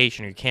on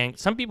vacation, or you can't.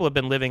 Some people have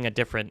been living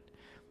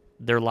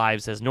their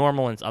lives as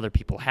normal, and other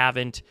people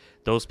haven't.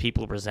 Those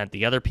people resent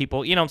the other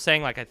people. You know what I'm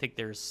saying? Like, I think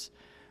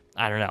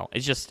I don't know.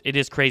 It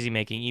is crazy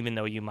making, even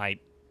though you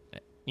might,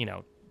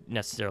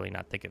 necessarily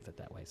not think of it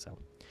that way. So,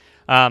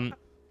 I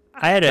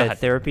had Go a ahead.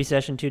 therapy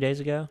session 2 days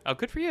ago, oh,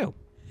 good for you.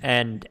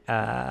 and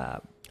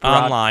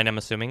Online, I'm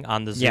assuming,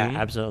 on the Zoom. Yeah,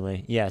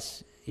 absolutely.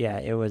 Yes. Yeah,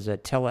 it was a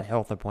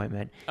telehealth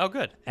appointment. Oh,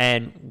 good.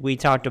 And we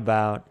talked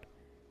about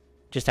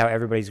just how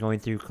everybody's going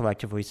through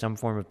collectively some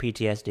form of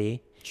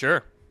PTSD.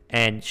 Sure.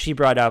 And she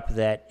brought up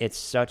that it's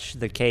such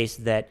the case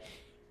that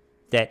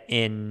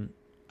in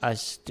a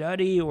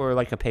study or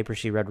like a paper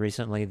she read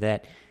recently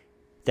that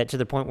to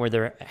the point where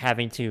they're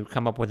having to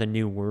come up with a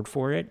new word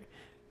for it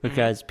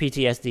because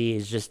PTSD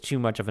is just too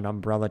much of an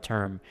umbrella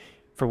term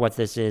for what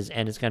this is,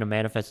 and it's going to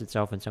manifest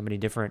itself in so many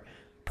different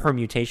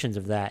permutations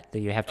of that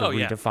you have to Oh,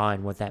 yeah.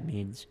 redefine what that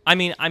means. I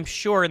mean, I'm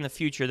sure in the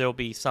future there'll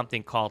be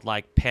something called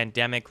like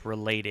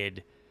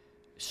pandemic-related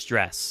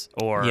stress,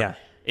 or Yeah.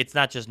 it's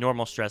not just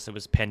normal stress. It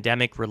was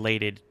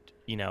pandemic-related,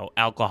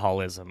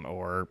 alcoholism,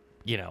 or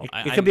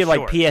It could be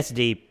like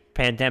PSD,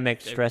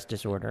 pandemic stress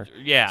disorder.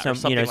 Yeah, or some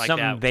something like some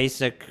that.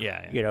 basic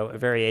Yeah.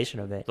 variation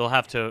of it. They'll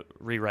have to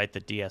rewrite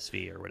the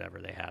DSV or whatever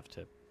they have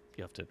to.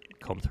 You have to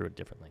comb through it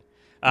differently.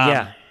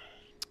 Yeah,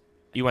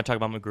 You want to talk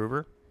about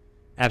MacGruber?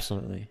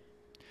 absolutely.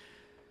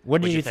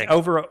 What What'd did you you think?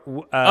 over?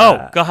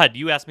 Oh, go ahead.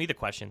 You ask me the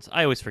questions.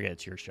 I always forget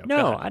it's your show. Go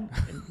No, ahead.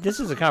 this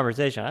is a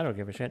conversation. I don't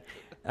give a shit.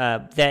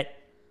 That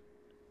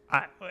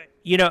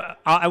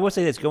I will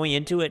say this going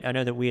into it. I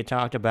know that we had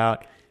talked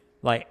about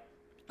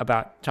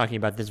talking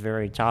about this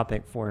very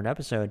topic for an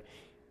episode.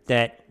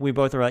 That we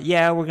both were like,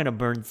 yeah, we're gonna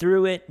burn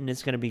through it, and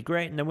it's gonna be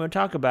great, and then we'll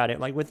talk about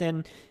it. Like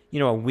within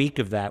a week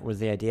of that was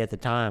the idea at the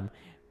time,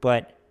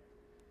 but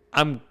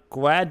I'm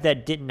glad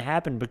that didn't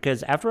happen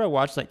because after I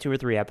watched like 2 or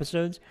 3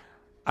 episodes,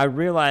 I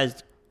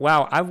realized,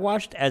 wow, I've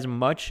watched as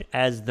much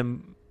as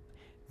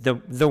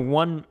the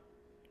one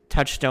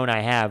touchstone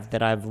I have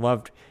that I've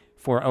loved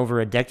for over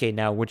a decade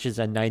now, which is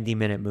a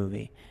 90-minute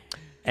movie.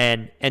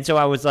 And so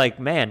I was like,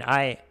 man,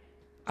 I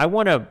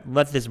want to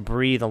let this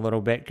breathe a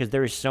little bit because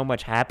there is so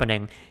much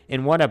happening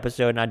in one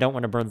episode, and I don't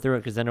want to burn through it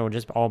because then it will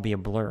just all be a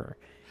blur.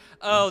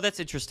 Oh, that's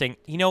interesting.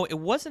 It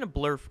wasn't a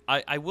blur.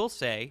 I will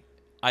say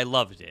I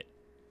loved it.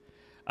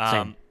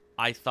 Same.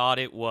 I thought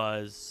it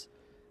was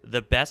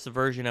the best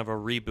version of a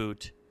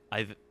reboot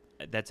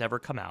that's ever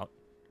come out.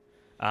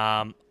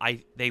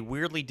 They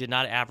weirdly did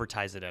not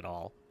advertise it at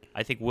all.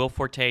 I think Will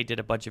Forte did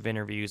a bunch of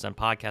interviews on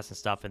podcasts and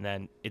stuff, and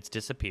then it's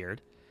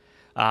disappeared.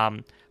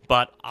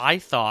 But I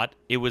thought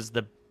it was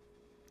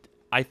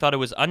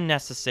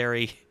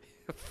unnecessary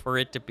for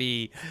it to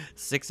be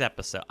 6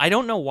 episodes. I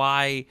don't know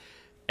why,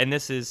 and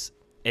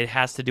it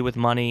has to do with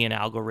money and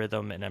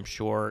algorithm, and I'm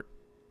sure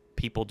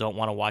people don't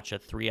want to watch a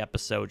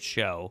 3-episode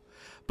show,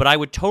 but I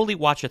would totally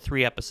watch a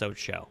 3-episode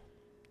show.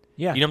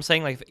 Yeah. You know what I'm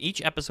saying? Like if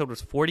each episode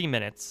was 40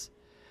 minutes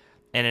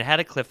and it had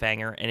a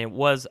cliffhanger, and it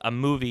was a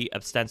movie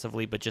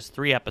ostensibly, but just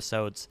 3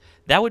 episodes,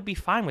 that would be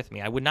fine with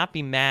me. I would not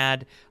be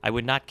mad. I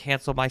would not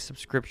cancel my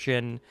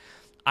subscription.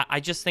 I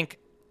just think,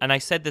 and I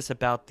said this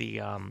about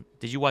the,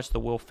 did you watch the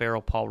Will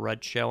Ferrell, Paul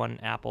Rudd show on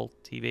Apple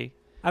TV?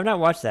 I've not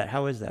watched that.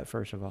 How is that,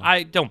 first of all?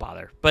 I don't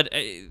bother, but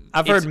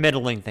I've heard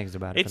middling things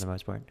about it for the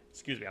most part.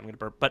 Excuse me, I'm going to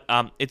burp. But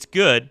it's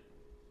good.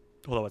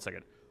 Hold on one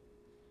second.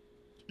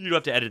 You don't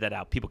have to edit that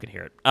out. People can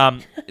hear it.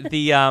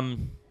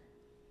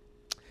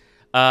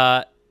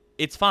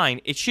 It's fine.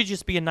 It should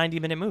just be a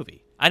 90-minute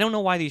movie. I don't know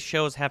why these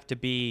shows have to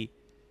be.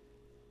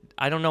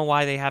 I don't know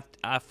why they have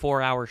a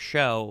 4-hour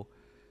show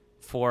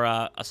for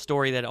a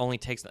story that only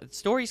takes.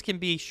 Stories can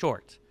be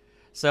short,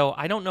 so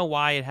I don't know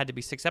why it had to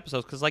be 6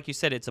 episodes. Because, like you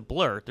said, it's a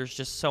blur. There's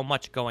just so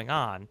much going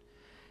on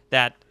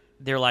that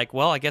they're like,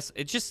 well, I guess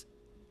it's just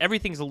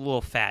everything's a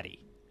little fatty.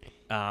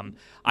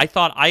 I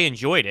thought I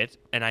enjoyed it,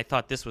 and I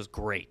thought this was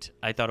great.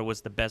 I thought it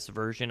was the best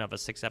version of a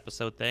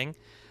 6-episode thing.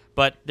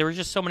 But there were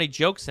just so many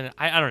jokes in it.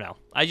 I don't know.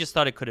 I just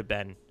thought it could have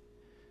been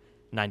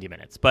 90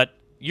 minutes. But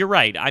you're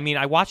right. I mean,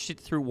 I watched it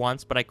through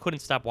once, but I couldn't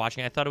stop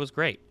watching. I thought it was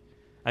great.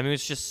 I mean, it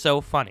was just so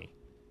funny.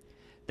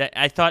 That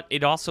I thought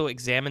it also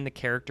examined the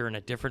character in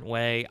a different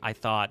way. I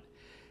thought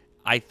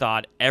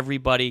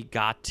everybody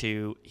got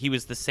to. He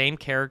was the same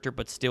character,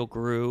 but still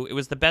grew. It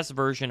was the best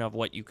version of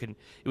what you can.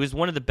 It was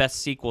one of the best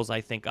sequels,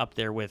 I think, up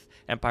there with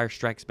Empire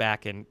Strikes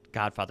Back and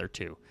Godfather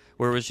 2,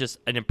 where it was just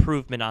an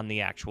improvement on the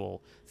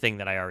actual thing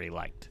that I already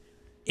liked.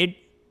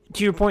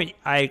 To your point,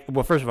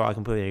 first of all, I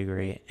completely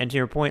agree. And to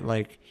your point,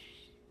 like,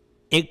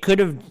 it could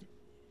have,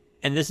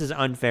 and this is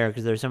unfair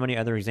because there's so many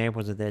other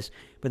examples of this,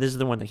 but this is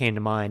the one that came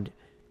to mind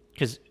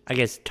because I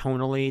guess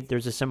tonally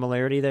there's a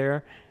similarity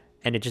there,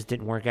 and it just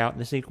didn't work out in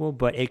the sequel.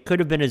 But it could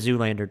have been a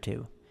Zoolander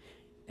 2,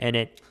 and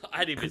I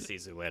didn't even see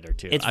Zoolander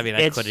 2. I mean,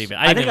 I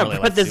think I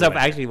put this up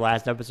actually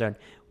last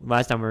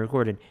time we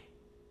recorded.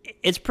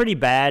 It's pretty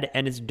bad,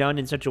 and it's done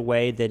in such a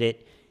way that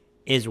it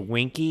is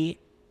winky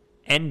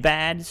and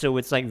bad, so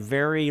it's like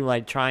very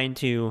like trying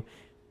to,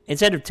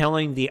 instead of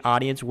telling the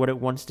audience what it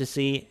wants to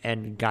see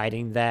and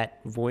guiding that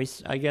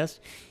voice, I guess,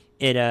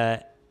 it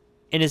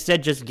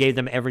instead just gave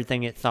them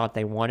everything it thought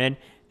they wanted,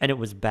 and it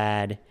was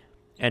bad,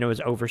 and it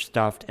was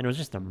overstuffed, and it was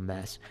just a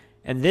mess.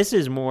 And this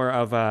is more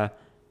of a,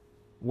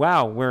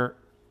 wow, where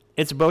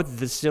it's both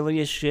the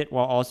silliest shit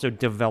while also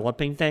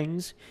developing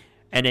things,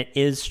 and it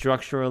is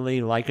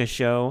structurally like a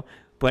show,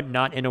 but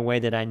not in a way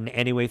that I in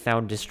any way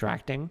found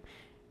distracting.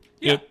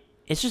 Yeah.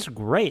 It's just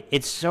great.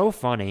 It's so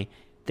funny.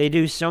 They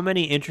do so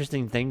many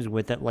interesting things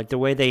with it, like the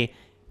way they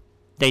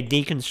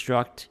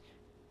deconstruct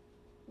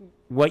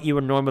what you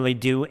would normally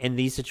do in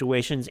these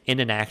situations in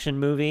an action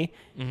movie,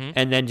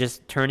 and then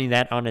just turning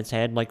that on its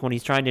head. Like when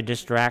he's trying to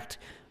distract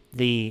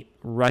the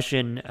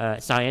Russian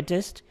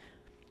scientist,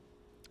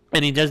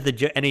 and he does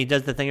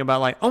the thing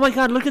about like, oh my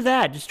god, look at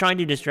that, just trying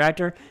to distract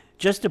her,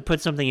 just to put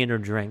something in her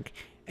drink.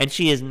 And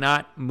she is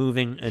not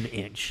moving an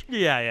inch.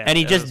 Yeah. And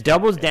he just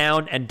doubles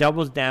down and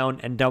doubles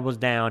down and doubles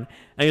down.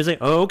 And he's like,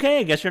 oh, okay,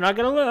 I guess you're not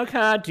going to look,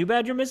 huh? Too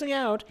bad you're missing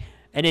out.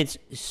 And it's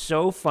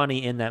so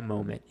funny in that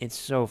moment. It's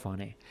so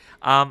funny.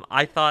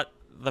 I thought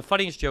the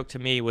funniest joke to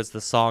me was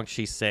the song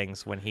she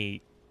sings when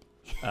he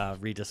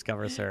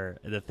rediscovers her,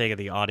 the thing of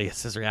the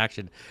audience's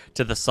reaction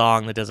to the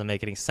song that doesn't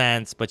make any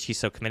sense, but she's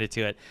so committed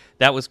to it.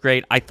 That was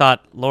great. I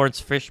thought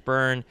Lawrence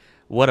Fishburne,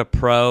 what a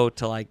pro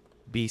to like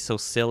be so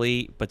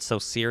silly but so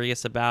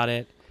serious about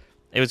it.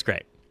 It was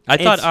great. I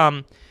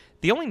thought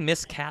the only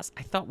miscast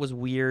I thought was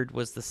weird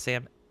was the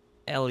Sam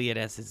Elliott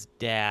as his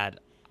dad.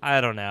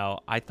 I don't know.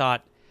 I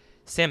thought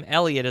Sam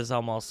Elliott is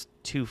almost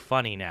too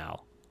funny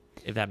now,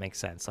 if that makes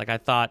sense. Like I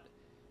thought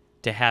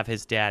to have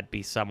his dad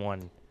be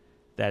someone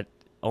that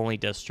only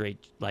does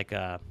straight, like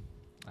I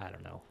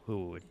don't know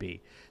who it would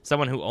be.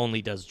 Someone who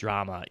only does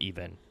drama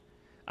even.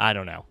 I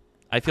don't know.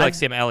 I feel like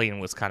Sam Elliott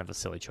was kind of a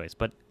silly choice,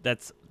 but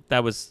that's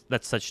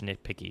such a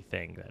nitpicky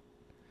thing that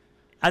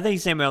I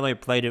think Sam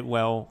Elliott played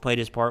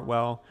his part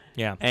well.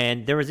 Yeah.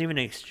 And there was even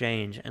an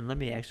exchange, and let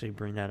me actually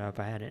bring that up.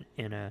 I had it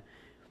in a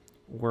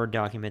Word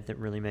document that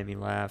really made me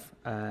laugh.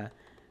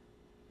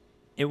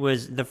 It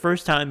was the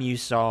first time you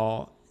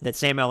saw that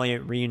Sam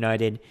Elliott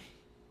reunited.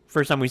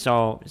 First time we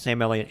saw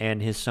Sam Elliott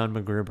and his son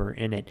MacGruber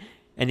in it.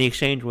 And the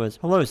exchange was,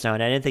 hello,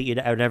 son, I didn't think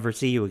I would ever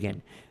see you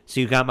again. So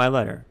you got my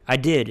letter. I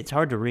did. It's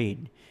hard to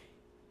read.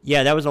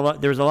 Yeah, that was a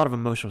lot. There was a lot of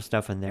emotional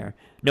stuff in there.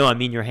 No, I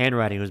mean your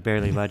handwriting was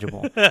barely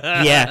legible.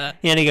 Yeah,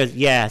 and he goes,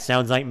 "Yeah,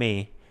 sounds like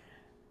me."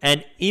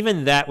 And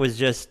even that was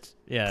just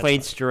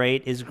played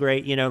straight is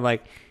great. You know,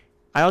 like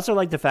I also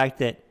like the fact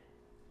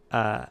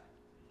that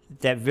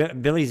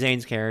Billy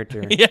Zane's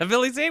character. Yeah,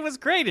 Billy Zane was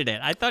great in it.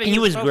 I thought he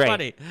was so great.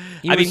 Funny.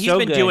 He's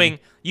been good. Doing.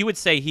 You would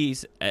say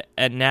he's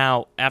and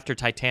now after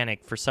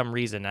Titanic for some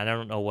reason I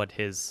don't know what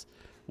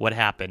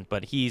happened,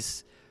 but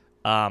he's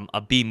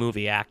a B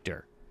movie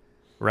actor,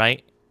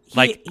 right?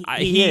 Like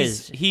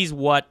he's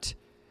what,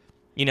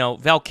 you know,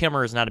 Val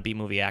Kilmer is not a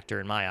B-movie actor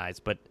in my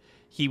eyes, but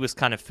he was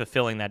kind of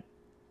fulfilling that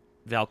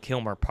Val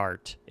Kilmer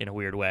part in a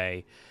weird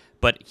way.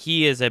 But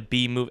he is a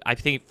B-movie. I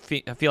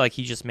feel like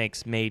he just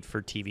makes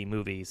made-for-TV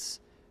movies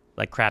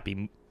like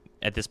crappy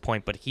at this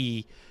point, but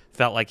he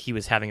felt like he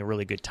was having a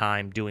really good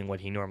time doing what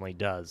he normally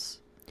does.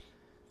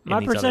 In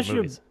these other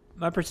movies.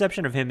 My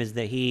perception of him is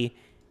that he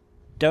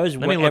does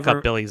Let whatever. me look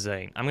up Billy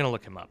Zane. I'm going to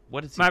look him up.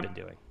 What has he been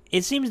doing?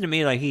 It seems to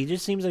me like he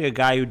just seems like a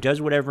guy who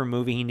does whatever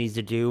movie he needs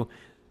to do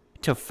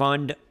to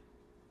fund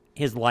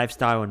his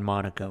lifestyle in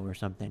Monaco or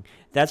something.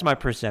 That's my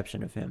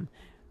perception of him.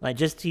 Like,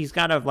 just he's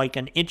kind of like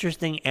an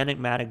interesting,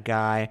 enigmatic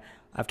guy.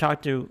 I've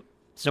talked to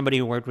somebody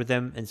who worked with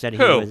him and said he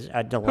was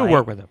a delight. Who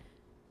worked with him?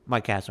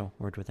 Mike Castle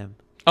worked with him.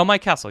 Oh,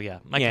 Mike Castle, yeah.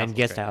 Mike in Castle's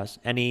Guest great. House.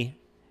 And he...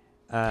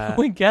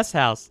 In Guest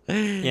House.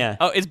 Yeah.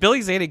 Oh, is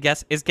Billy Zane in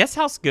Guest... Is Guest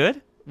House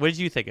good? What did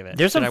you think of it?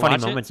 There's some Did I funny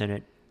watch moments in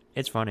it.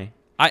 It's funny.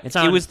 It? It's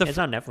on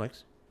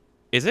Netflix.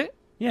 Is it?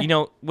 Yeah. You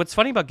know, what's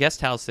funny about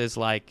Guest House is,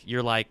 like,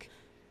 you're like,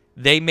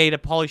 they made a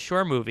Pauly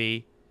Shore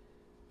movie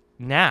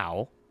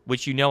now,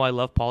 which you know I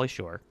love Pauly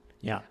Shore.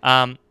 Yeah.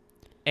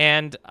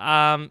 And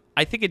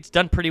I think it's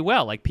done pretty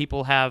well. Like,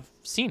 people have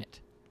seen it.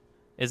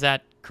 Is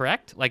that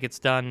correct? Like, it's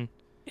done...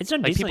 It's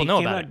done like, decently. people know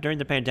It came about out it. during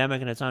the pandemic,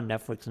 and it's on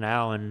Netflix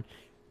now, and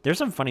there's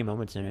some funny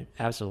moments in it.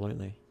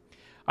 Absolutely.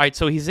 All right,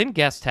 so he's in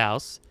Guest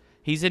House.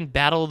 He's in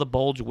Battle of the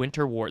Bulge,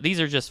 Winter War. These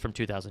are just from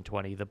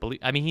 2020.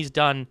 He's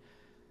done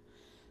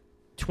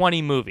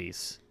 20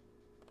 movies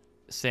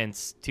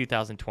since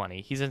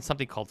 2020. He's in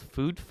something called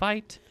Food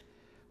Fight.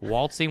 He's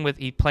playing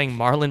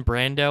Marlon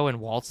Brando and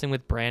Waltzing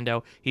with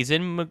Brando. He's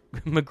in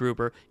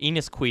MacGruber.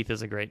 Enos Queeth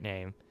is a great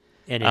name.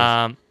 It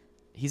is.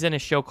 He's in a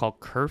show called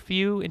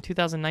Curfew in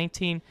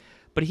 2019.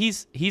 But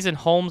he's in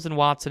Holmes and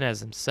Watson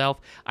as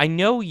himself. I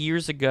know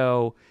years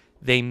ago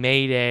they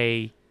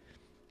made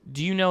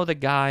do you know the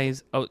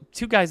guys? Oh,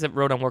 two guys that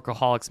wrote on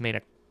Workaholics made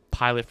a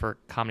pilot for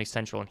Comedy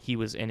Central, and he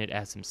was in it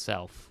as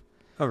himself.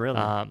 Oh, really?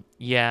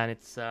 Yeah, and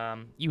it's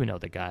you know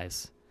the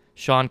guys,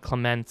 Sean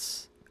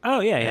Clements.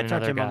 Oh, yeah. I and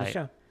talked to him another on the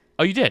guy. show.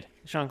 Oh, you did?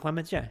 Sean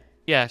Clements, yeah.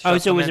 Yeah. Sean Oh,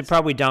 so was Clements. it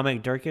probably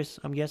Dominic Durkis,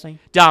 I'm guessing?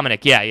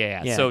 Dominic? Yeah.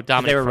 Yeah. So 'cause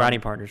Dominic. they were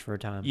writing partners for a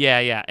time.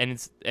 Yeah,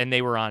 and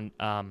they were on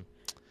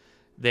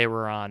they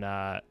wrote on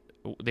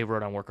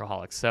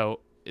Workaholics. So,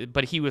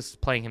 but he was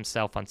playing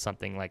himself on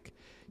something like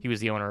he was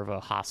the owner of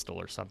a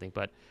hostel or something.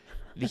 But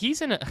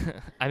he's in a.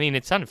 I mean,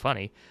 it sounded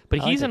funny, but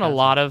I like he's the in a concept.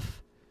 lot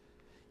of.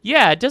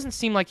 Yeah, it doesn't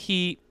seem like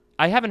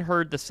I haven't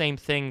heard the same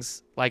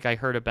things like I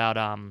heard about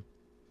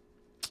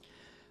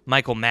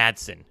Michael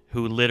Madsen,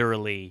 who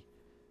literally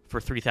for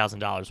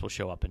 $3,000 will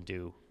show up and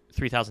do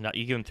 $3,000.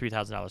 You give him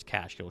 $3,000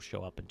 cash, he'll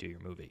show up and do your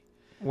movie.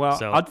 Well,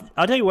 So-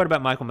 I'll tell you what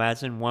about Michael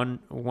Madsen.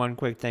 One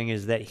quick thing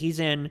is that he's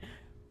in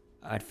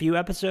a few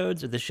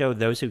episodes of the show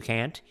Those Who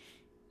Can't,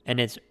 and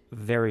it's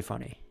very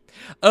funny.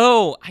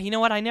 Oh, you know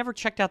what? I never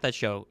checked out that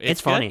show.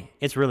 It's good? funny.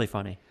 It's really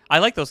funny. I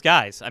like those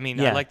guys. I mean,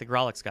 I Yeah. like the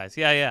Grolix guys.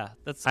 Yeah.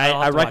 That's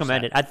I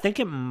recommend it. I think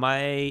it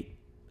might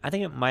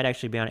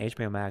actually be on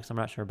HBO Max. I'm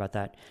not sure about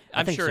that. I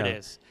I'm think sure so. it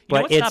is. You But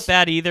know what's not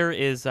bad either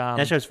is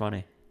that show's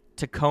funny.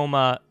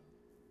 Tacoma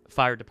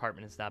Fire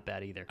Department is not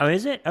bad either. Oh,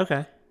 is it?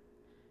 Okay.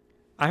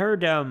 I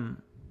heard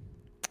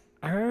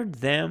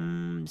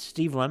them,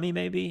 Steve Lemmy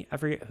maybe, I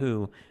forget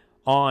who,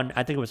 on,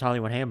 I think it was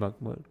Hollywood Handbook,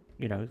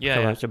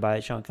 co-hosted by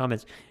Sean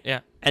Clements. Yeah.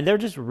 And they're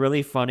just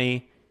really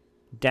funny,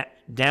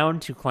 down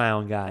to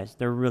clown guys.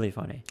 They're really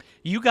funny.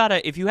 You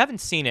gotta, if you haven't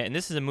seen it, and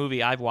this is a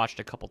movie I've watched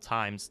a couple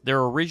times.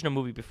 Their original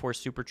movie before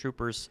Super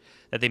Troopers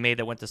that they made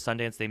that went to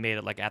Sundance, they made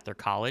it like at their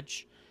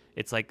college.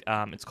 It's like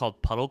it's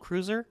called Puddle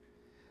Cruiser.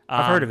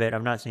 I've heard of it.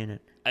 I've not seen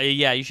it.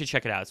 Yeah, you should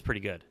check it out. It's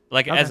pretty good.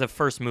 Like Okay. as a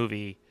first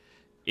movie,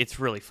 it's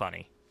really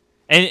funny.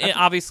 And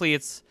obviously,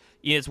 it's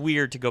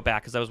weird to go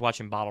back because I was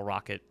watching Bottle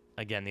Rocket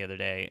again the other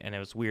day, and it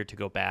was weird to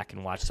go back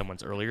and watch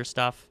someone's earlier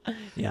stuff.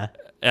 Yeah.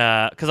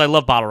 Because I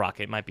love Bottle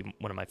Rocket. It might be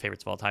one of my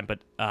favorites of all time.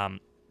 But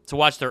to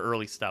watch their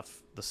early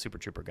stuff, the Super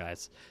Trooper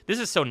guys, this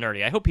is so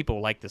nerdy. I hope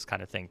people like this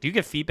kind of thing. Do you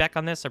get feedback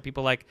on this? Are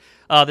people like,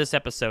 oh, this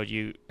episode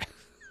you?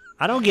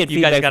 I don't get You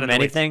guys feedback gotta from know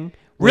it. anything.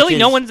 Really?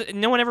 which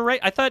No one ever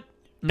write? I thought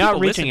not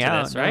people reaching listen to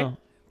out. this, right? No.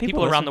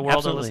 People around listen, the world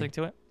absolutely. are listening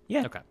to it.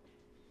 Yeah. Okay.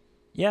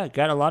 Yeah,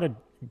 got a lot of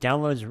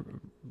downloads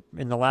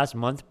in the last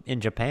month in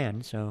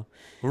Japan. So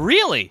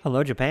Really?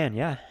 hello, Japan.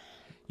 Yeah.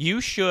 You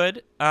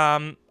should.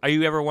 Are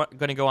you ever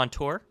going to go on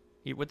tour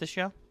with the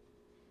show?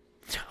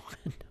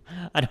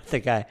 I don't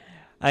think the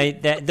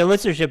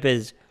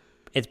listenership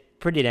it's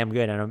pretty damn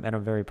good, and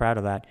I'm very proud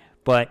of that.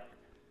 But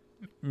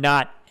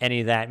not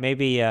any of that.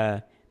 Maybe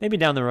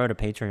down the road a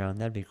Patreon.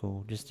 That'd be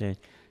cool. Just to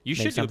You make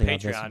should do something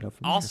like this and Patreon. go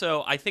from there.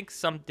 Also, I think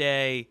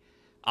someday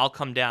I'll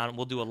come down and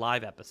we'll do a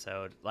live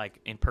episode, like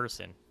in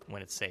person,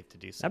 when it's safe to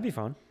do so. That'd be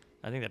fun.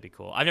 I think that'd be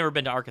cool. I've never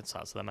been to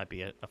Arkansas, so that might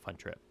be a fun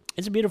trip.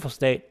 It's a beautiful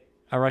state.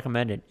 I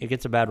recommend it. It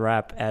gets a bad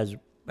rap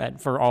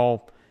for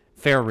all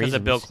fair Because reasons.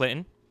 of Bill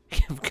Clinton?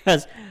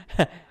 Because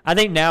I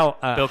think now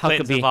Bill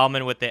Clinton's Huckabee.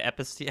 involvement with the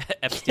Epstein?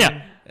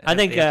 Yeah, I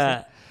think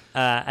Epstein?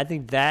 I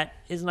think that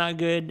is not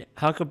good.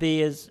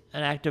 Huckabee is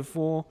an active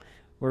fool.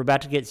 We're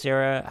about to get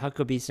Sarah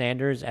Huckabee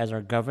Sanders as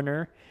our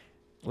governor,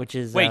 which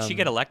is Wait, she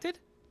get elected?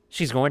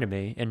 She's going to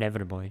be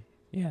inevitably.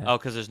 Yeah. Oh,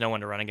 because there's no one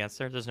to run against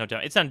her. There's no.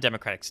 It's not a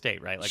Democratic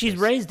state, right? Like She's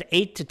there's- raised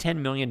 $8 to $10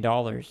 million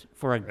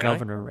for a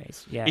governor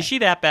race. Yeah. Is she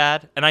that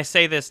bad? And I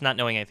say this not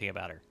knowing anything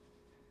about her.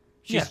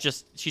 Yeah.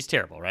 She's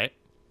terrible, right?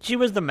 She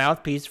was the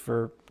mouthpiece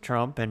for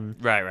Trump, and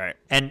Right.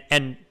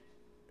 and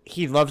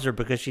he loves her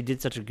because she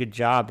did such a good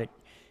job at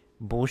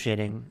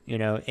bullshitting. You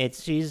know,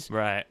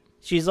 Right.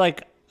 she's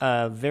like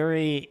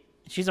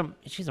she's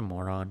a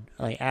moron,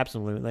 like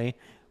absolutely,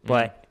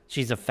 but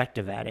she's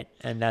effective at it,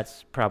 and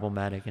that's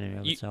problematic in and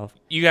of itself.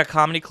 You got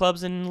comedy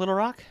clubs in Little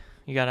Rock?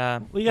 You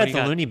got We got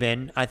the Looney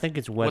Bin. I think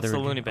it's weathered the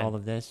Looney Bin? all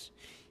of this.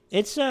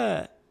 It's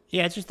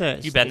it's just a.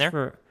 You been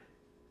there?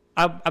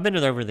 I've been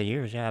there over the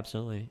years. Yeah,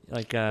 absolutely.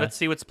 Like Let's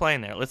see what's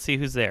playing there. Let's see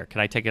who's there. Can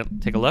I take a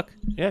look?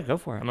 yeah, go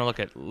for it. I'm gonna look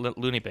at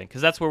Looney Bin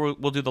because that's where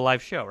we'll do the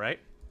live show, right?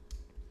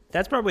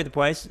 That's probably the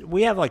place.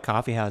 We have like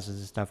coffee houses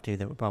and stuff too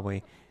that would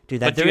probably do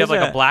that. But do you have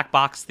like a black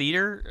box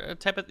theater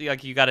type of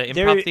like you got an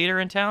improv theater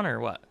in town or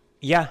what?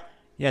 Yeah,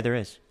 there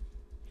is.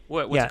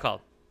 What's Yeah. it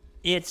called?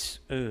 It's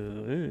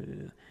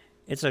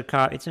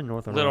it's in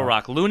North Little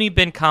Rock. Looney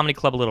Bin Comedy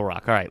Club, Little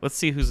Rock. All right, let's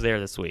see who's there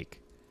this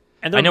week.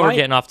 And I know we're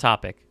getting off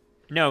topic.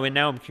 No, and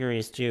now I'm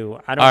curious too.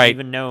 I All don't right,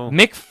 even know.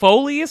 Mick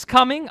Foley is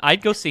coming.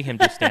 I'd go see him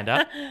do stand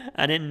up.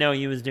 I didn't know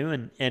he was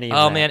doing any of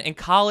Oh that. man, in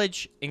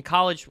college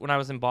when I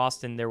was in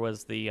Boston, there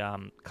was the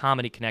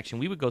Comedy Connection.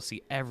 We would go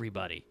see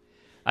everybody.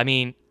 I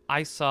mean,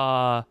 I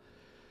saw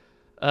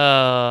Dave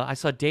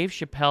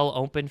Chappelle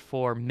open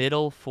for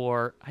Middle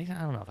for I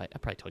don't know if I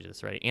probably told you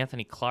this already.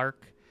 Anthony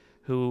Clark,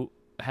 who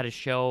had a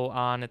show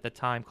on at the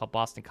time called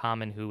Boston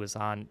Common, who was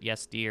on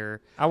Yes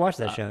Dear. I watched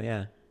that show.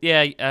 Yeah.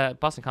 Yeah,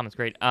 Boston Common's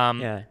great.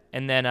 Yeah.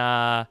 And then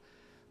I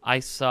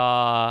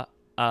saw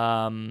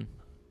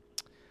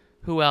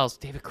who else?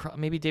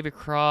 Maybe David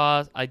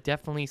Cross. I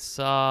definitely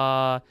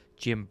saw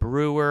Jim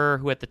Brewer,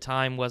 who at the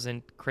time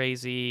wasn't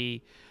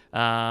crazy.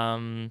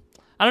 I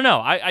don't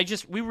know.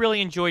 We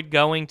really enjoyed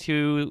going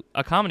to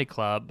a comedy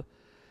club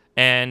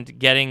and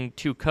getting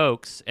 2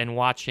 Cokes and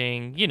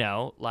watching,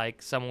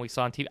 like someone we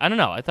saw on TV. I don't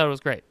know. I thought it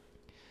was great.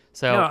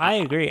 So No, I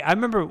agree. I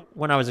remember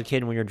when I was a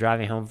kid, when we were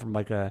driving home from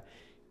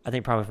I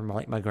think probably from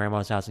like my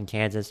grandma's house in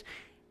Kansas,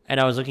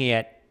 and I was looking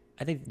at,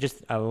 I think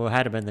just it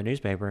had to been the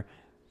newspaper,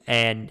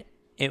 and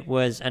it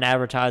was an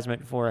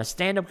advertisement for a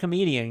stand-up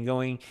comedian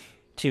going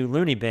to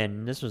Looney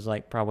Bin. This was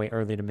like probably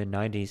early to mid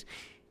 '90s,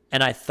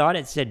 and I thought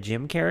it said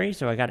Jim Carrey,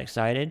 so I got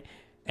excited,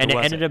 and Who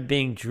it was ended up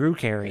being Drew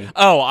Carey.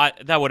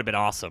 that would have been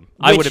awesome.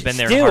 I would have been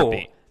there in a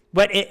heartbeat.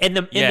 But in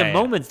the Yeah.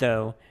 moment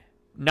though,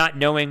 not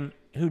knowing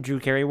who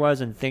Drew Carey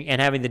was and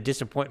having the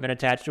disappointment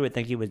attached to it,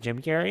 thinking it was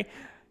Jim Carrey,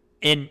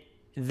 and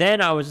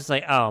then I was just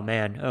like, oh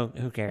man,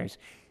 who cares?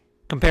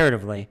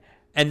 Comparatively.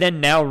 And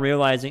then now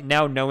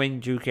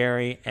knowing Drew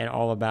Carey and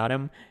all about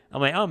him,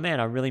 I'm like, oh man,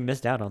 I really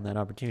missed out on that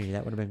opportunity.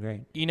 That would have been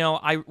great.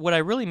 What I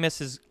really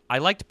miss is I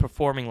liked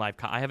performing live.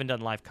 I haven't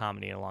done live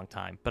comedy in a long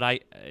time, but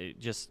I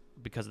just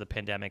because of the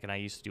pandemic, and I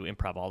used to do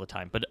improv all the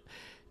time. But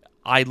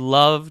I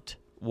loved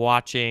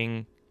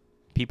watching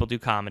people do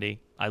comedy.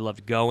 I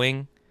loved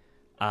going.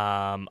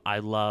 I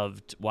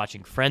loved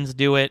watching friends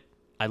do it.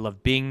 I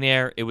loved being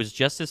there. It was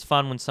just as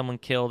fun when someone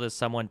killed as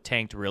someone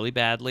tanked really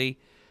badly,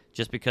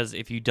 just because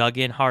if you dug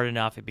in hard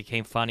enough, it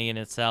became funny in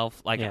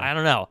itself. Like, Yeah. I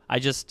don't know.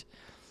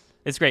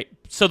 It's great.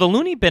 So the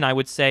Looney Bin, I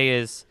would say,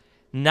 is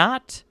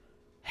not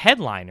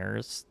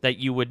headliners that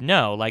you would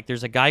know. Like,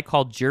 there's a guy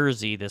called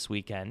Jersey this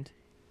weekend,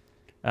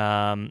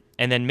 and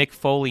then Mick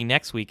Foley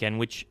next weekend,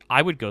 which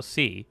I would go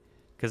see,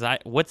 because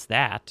what's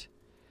that?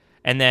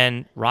 And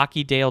then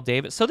Rocky Dale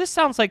Davis. So this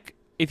sounds like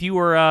if you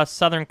were a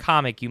Southern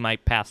comic, you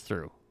might pass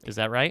through. Is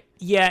that right?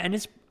 Yeah, and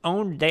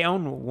they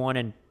own one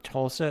in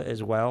Tulsa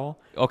as well.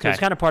 Okay. So it's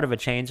kind of part of a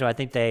chain, so I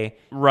think they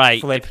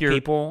Right. flip If you're-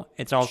 people.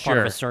 It's all part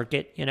of Sure. a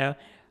circuit, I don't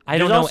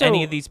There's know also-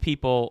 any of these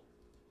people.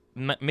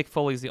 Mick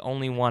Foley's the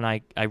only one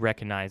I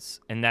recognize,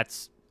 and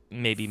that's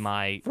maybe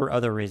my... for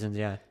other reasons,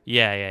 yeah.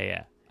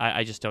 Yeah.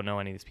 I just don't know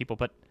any of these people,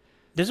 but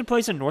There's a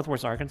place in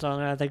Northwest Arkansas, now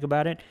that I think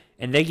about it,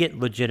 and they get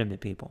legitimate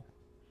people.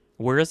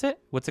 where is it?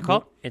 What's it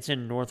called? It's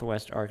in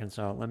Northwest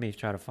Arkansas. Let me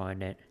try to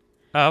find it.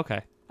 Oh, okay.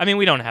 I mean,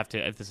 we don't have to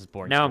if this is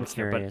boring. Now to I'm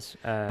listener, curious.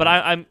 But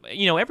I'm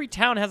every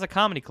town has a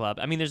comedy club.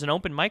 I mean, there's an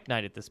open mic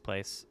night at this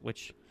place,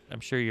 which I'm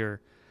sure you're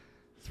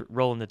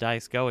rolling the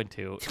dice going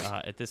to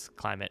at this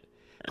climate.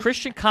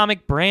 Christian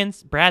comic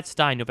Brad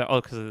Stein, November. Oh,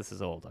 because this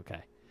is old.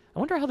 Okay. I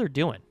wonder how they're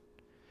doing.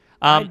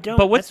 But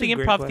what's that's a the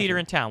great improv theater question.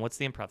 in town? What's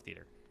the improv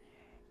theater?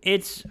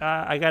 It's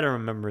I got to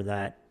remember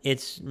that.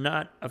 It's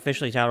not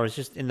officially titled. It's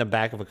just in the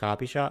back of a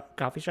coffee shop.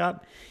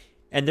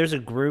 And there's a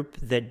group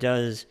that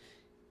does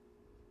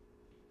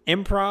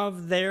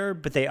improv there,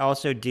 but they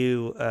also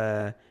do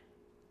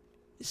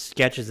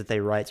sketches that they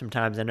write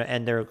sometimes,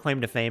 and their claim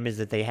to fame is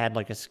that they had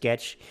like a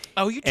sketch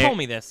Oh, you told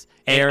me this.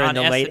 air in On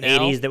the late SNL?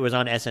 80s that was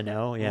on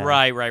SNL. Yeah.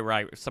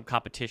 Right. Some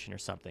competition or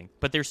something.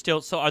 But they're still.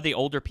 So are they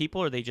older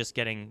people, or are they just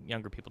getting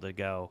younger people to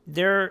go?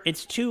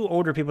 It's 2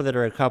 older people that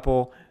are a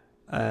couple,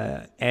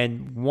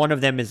 and one of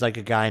them is like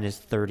a guy in his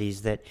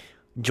 30s that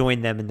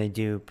join them and they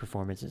do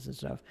performances and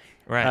stuff.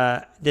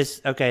 Right.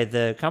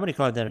 The comedy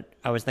club that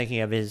I was thinking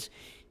of is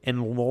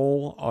in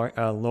Lowell,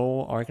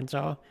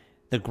 Arkansas,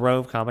 the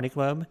Grove Comedy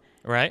Club.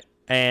 Right.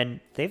 And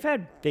they've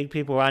had big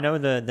people. I know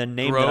the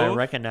name that I Grove?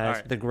 recognize,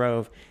 Alright. the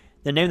Grove.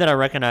 The name that I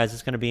recognize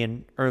is going to be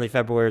in early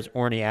February is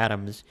Orny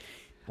Adams.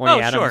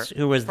 Orny Adams, sure.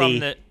 who was From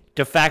the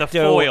de facto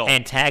foil.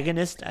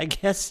 antagonist, I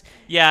guess.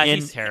 Yeah, in,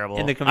 he's terrible.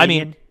 In the I mean,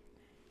 comedian.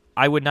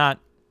 I would not.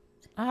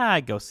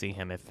 I'd go see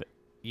him if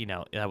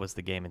that was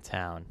the game in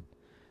town.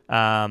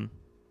 I'm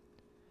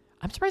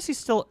surprised he's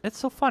still. It's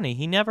so funny.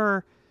 He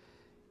never.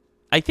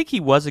 I think he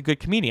was a good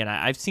comedian.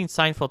 I've seen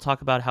Seinfeld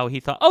talk about how he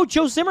thought, "Oh,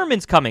 Joe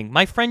Zimmerman's coming.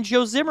 My friend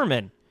Joe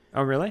Zimmerman."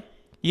 Oh, really?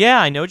 Yeah,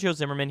 I know Joe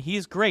Zimmerman.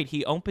 He's great.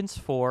 He opens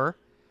for.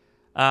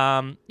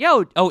 Aaron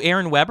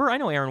Weber. I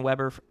know Aaron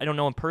Weber. I don't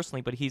know him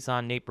personally, but he's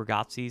on Nate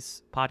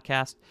Bargatze's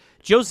podcast.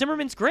 Joe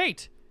Zimmerman's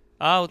great.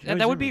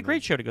 That would be a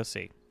great show to go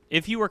see.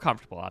 If you were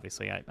comfortable,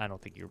 obviously. I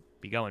don't think you'd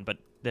be going, but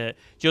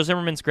Joe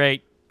Zimmerman's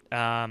great.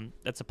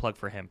 That's a plug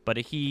for him. But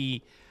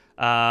he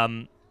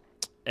opens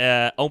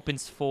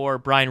for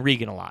Brian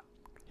Regan a lot,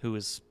 who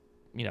is,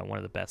 one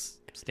of the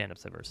best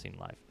stand-ups I've ever seen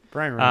live.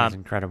 Brian Regan's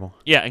incredible.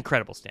 Yeah,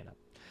 incredible stand-up.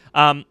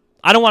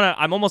 I don't want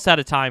to. I'm almost out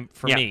of time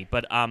for me,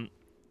 but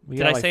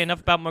did I say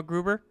enough about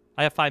MacGruber?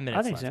 I have 5 minutes.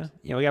 I think left. so.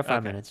 Yeah, we got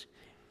 5 minutes.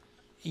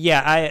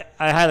 Yeah,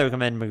 I highly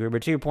recommend MacGruber.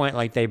 To your point,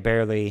 like they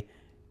barely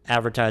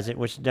advertise it,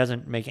 which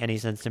doesn't make any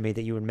sense to me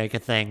that you would make a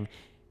thing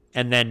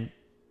and then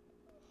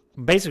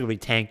basically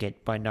tank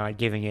it by not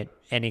giving it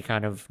any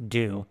kind of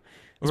due.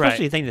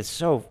 Especially a thing that's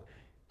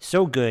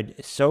so good,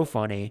 so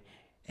funny,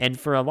 and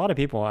for a lot of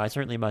people, I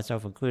certainly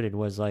myself included,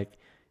 was like,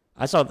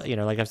 I saw,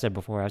 like I've said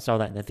before, I saw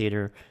that in the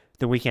theater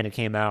the weekend it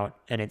came out,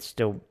 and it's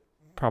still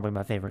probably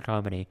my favorite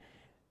comedy.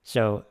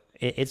 So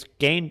it's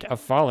gained a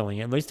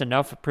following, at least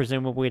enough,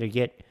 presumably, to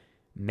get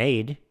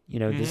made.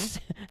 This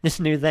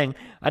new thing.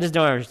 I just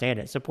don't understand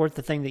it. Support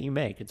the thing that you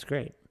make. It's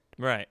great.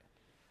 Right.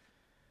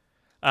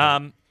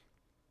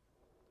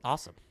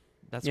 Awesome.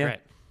 That's great.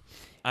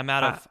 I'm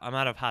out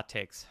of hot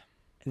takes.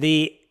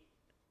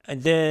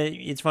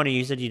 It's funny,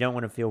 you said you don't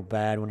want to feel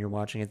bad when you're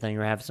watching a thing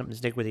or have something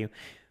stick with you,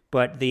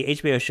 but the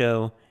HBO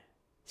show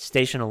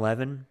Station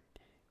 11,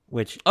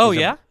 which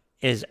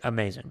is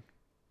amazing.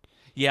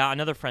 Yeah,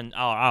 another friend.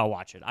 I'll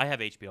watch it. I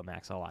have HBO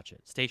Max. I'll watch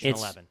it. Station It's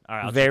 11. All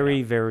right,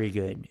 very, very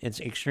good. It's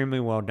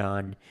extremely well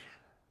done.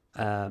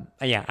 I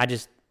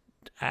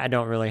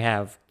don't really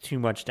have too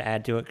much to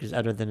add to it, because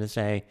other than to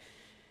say,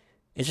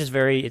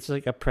 it's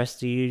like a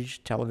prestige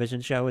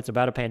television show. It's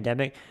about a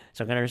pandemic,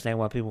 so I can understand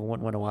why people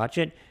wouldn't want to watch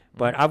it.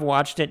 But I've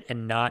watched it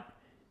and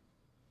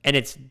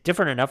it's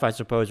different enough, I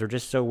suppose, or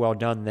just so well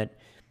done that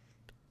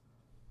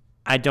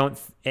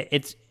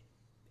it's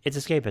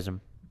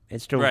escapism.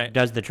 It still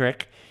does the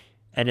trick,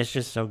 and it's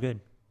just so good.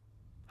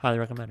 Highly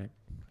recommend it.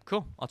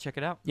 Cool. I'll check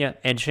it out. Yeah,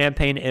 and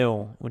Champagne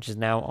Ill, which is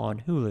now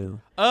on Hulu.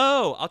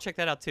 Oh, I'll check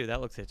that out too.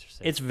 That looks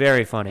interesting. It's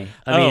very funny.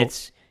 I mean,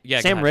 it's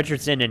Sam gotcha.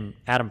 Richardson and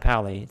Adam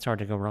Pally. It's hard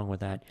to go wrong with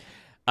that.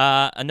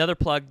 Another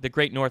plug, The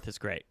Great North is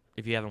great,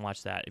 if you haven't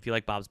watched that. If you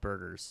like Bob's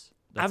Burgers.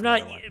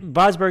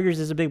 Bob's Burgers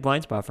is a big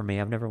blind spot for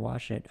me. I've never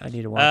watched it. I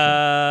need to watch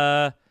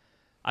it.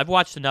 I've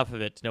watched enough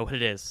of it to know what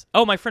it is.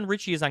 Oh, my friend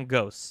Richie is on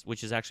Ghosts,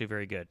 which is actually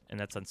very good, and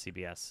that's on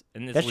CBS.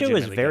 And that show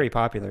is very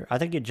popular. I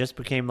think it just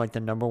became like the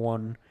number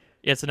one.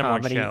 Yeah, it's the number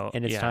one show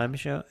in its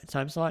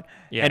time slot.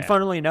 Yeah, and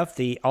funnily enough,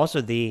 the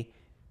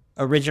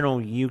original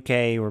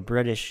UK or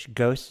British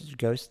Ghost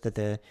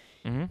that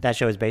that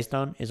show is based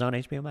on is on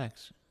HBO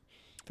Max.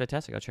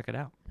 Fantastic! I'll check it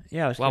out.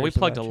 Yeah. Wow, we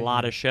plugged a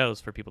lot of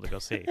shows for people to go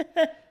see.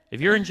 If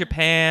you're in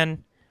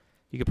Japan,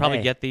 you could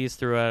probably get these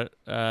through a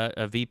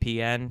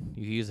VPN.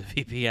 You use a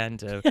VPN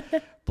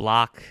to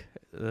block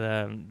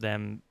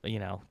them,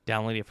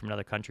 downloading it from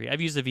another country.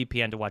 I've used a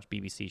VPN to watch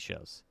BBC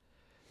shows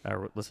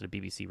or listen to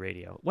BBC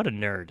radio. What a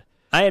nerd.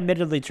 I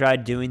admittedly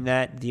tried doing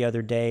that the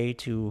other day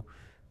to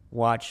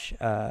watch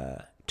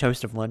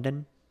Toast of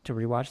London, to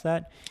rewatch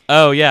that.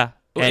 Oh, yeah.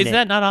 Is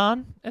that not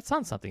on? It's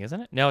on something, isn't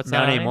it? No, it's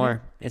not anymore.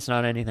 Anything? It's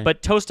not anything.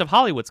 But Toast of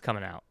Hollywood's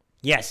coming out.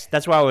 Yes,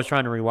 that's why I was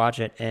trying to rewatch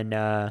it, and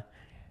the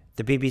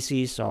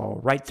BBC saw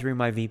right through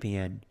my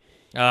VPN.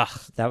 Ugh.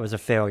 That was a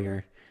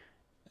failure,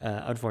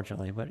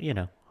 unfortunately, but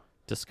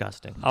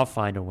disgusting. I'll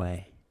find a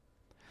way.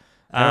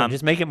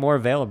 Just make it more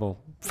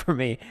available for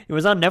me. It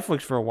was on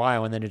Netflix for a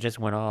while, and then it just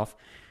went off,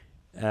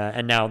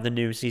 and now the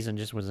new season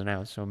just was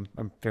announced, so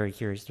I'm very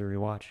curious to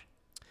rewatch.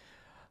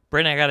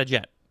 Brandon, I got a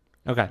jet.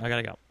 Okay. I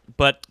gotta go.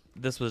 But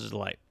this was a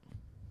delight.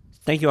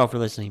 Thank you all for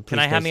listening. Please Can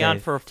I have stay me on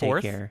safe. for a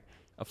fourth? Take care.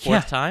 A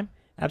fourth time?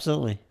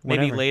 Absolutely.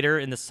 Maybe Whenever. later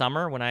in the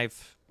summer when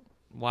I've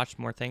watched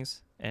more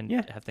things and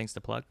have things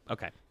to plug?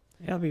 Okay.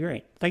 That'll be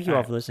great. Thank you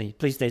all for listening.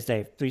 Please stay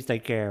safe. Please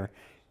take care.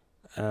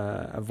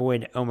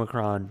 Avoid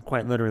Omicron,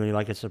 quite literally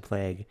like it's a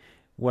plague.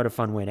 What a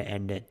fun way to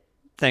end it.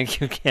 Thank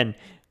you again.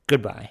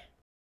 Goodbye.